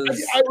was.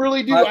 I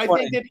really do. I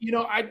think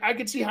that I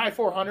could see high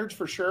 400s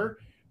for sure.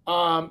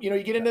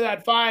 You get into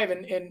that 5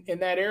 in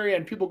that area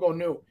and people go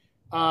new.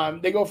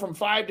 They go from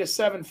 5 to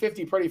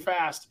 750 pretty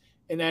fast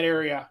in that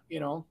area.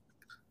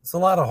 It's a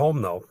lot of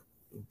home though.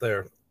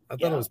 There, I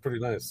thought it was pretty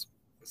nice.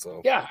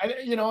 So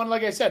and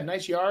like I said,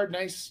 nice yard,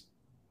 nice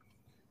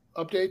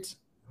updates.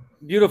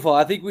 Beautiful.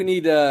 I think we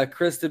need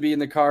Chris to be in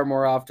the car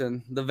more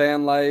often. The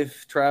van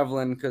life,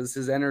 traveling, because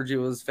his energy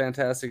was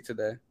fantastic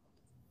today.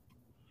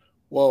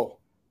 Whoa.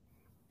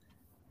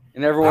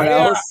 And everyone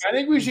else. I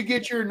think we should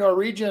get your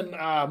Norwegian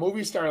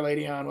movie star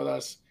lady on with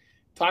us,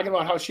 talking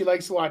about how she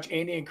likes to watch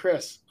Andy and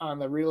Chris on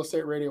the Real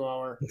Estate Radio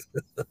Hour.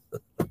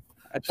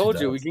 I told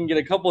you we can get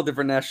a couple of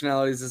different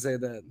nationalities to say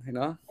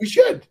that.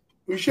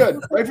 We should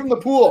right from the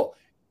pool.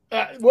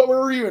 Where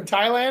were you in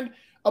Thailand?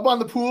 Up on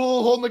the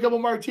pool, holding a couple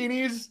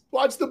martinis.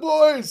 Watch the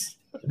boys.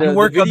 The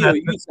video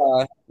you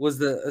saw was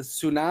the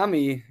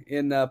tsunami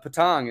in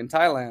Patong in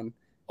Thailand.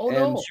 Oh,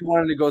 and she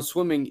wanted to go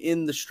swimming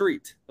in the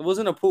street. It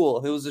wasn't a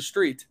pool. It was a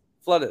street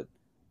flooded.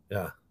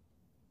 Yeah.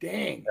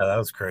 Dang. Yeah, that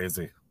was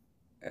crazy.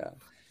 Yeah.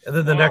 And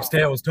then the next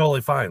day it was totally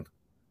fine.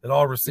 It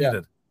all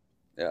receded.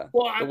 Yeah.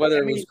 Well, the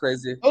weather was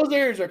crazy. Those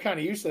areas are kind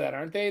of used to that,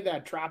 aren't they?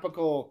 That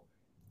tropical.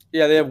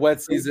 Yeah, they have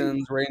wet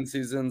seasons, rain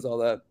seasons, all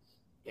that.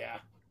 Yeah.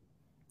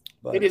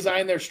 They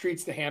design their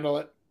streets to handle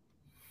it.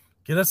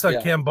 Get us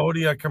a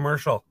Cambodia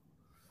commercial.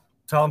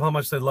 Tell them how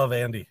much they love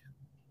Andy.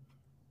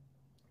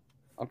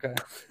 Okay.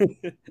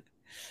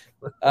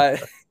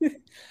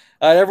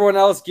 Everyone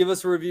else, give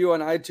us a review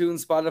on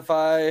iTunes,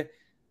 Spotify.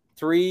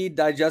 3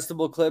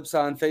 digestible clips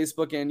on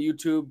Facebook and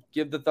YouTube.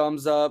 Give the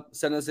thumbs up.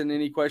 Send us in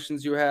any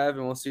questions you have,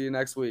 and we'll see you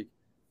next week.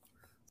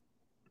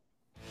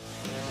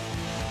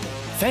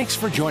 Thanks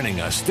for joining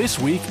us this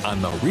week on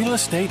the Real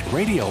Estate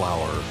Radio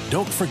Hour.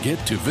 Don't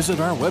forget to visit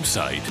our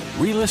website,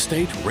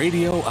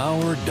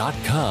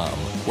 realestateradiohour.com,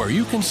 where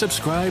you can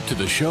subscribe to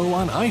the show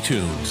on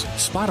iTunes,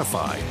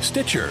 Spotify,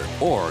 Stitcher,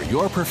 or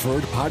your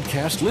preferred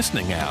podcast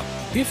listening app.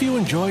 If you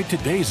enjoyed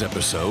today's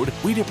episode,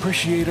 we'd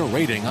appreciate a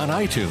rating on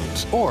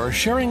iTunes or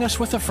sharing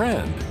us with a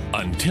friend.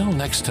 Until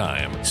next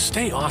time,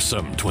 stay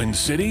awesome, Twin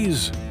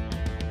Cities.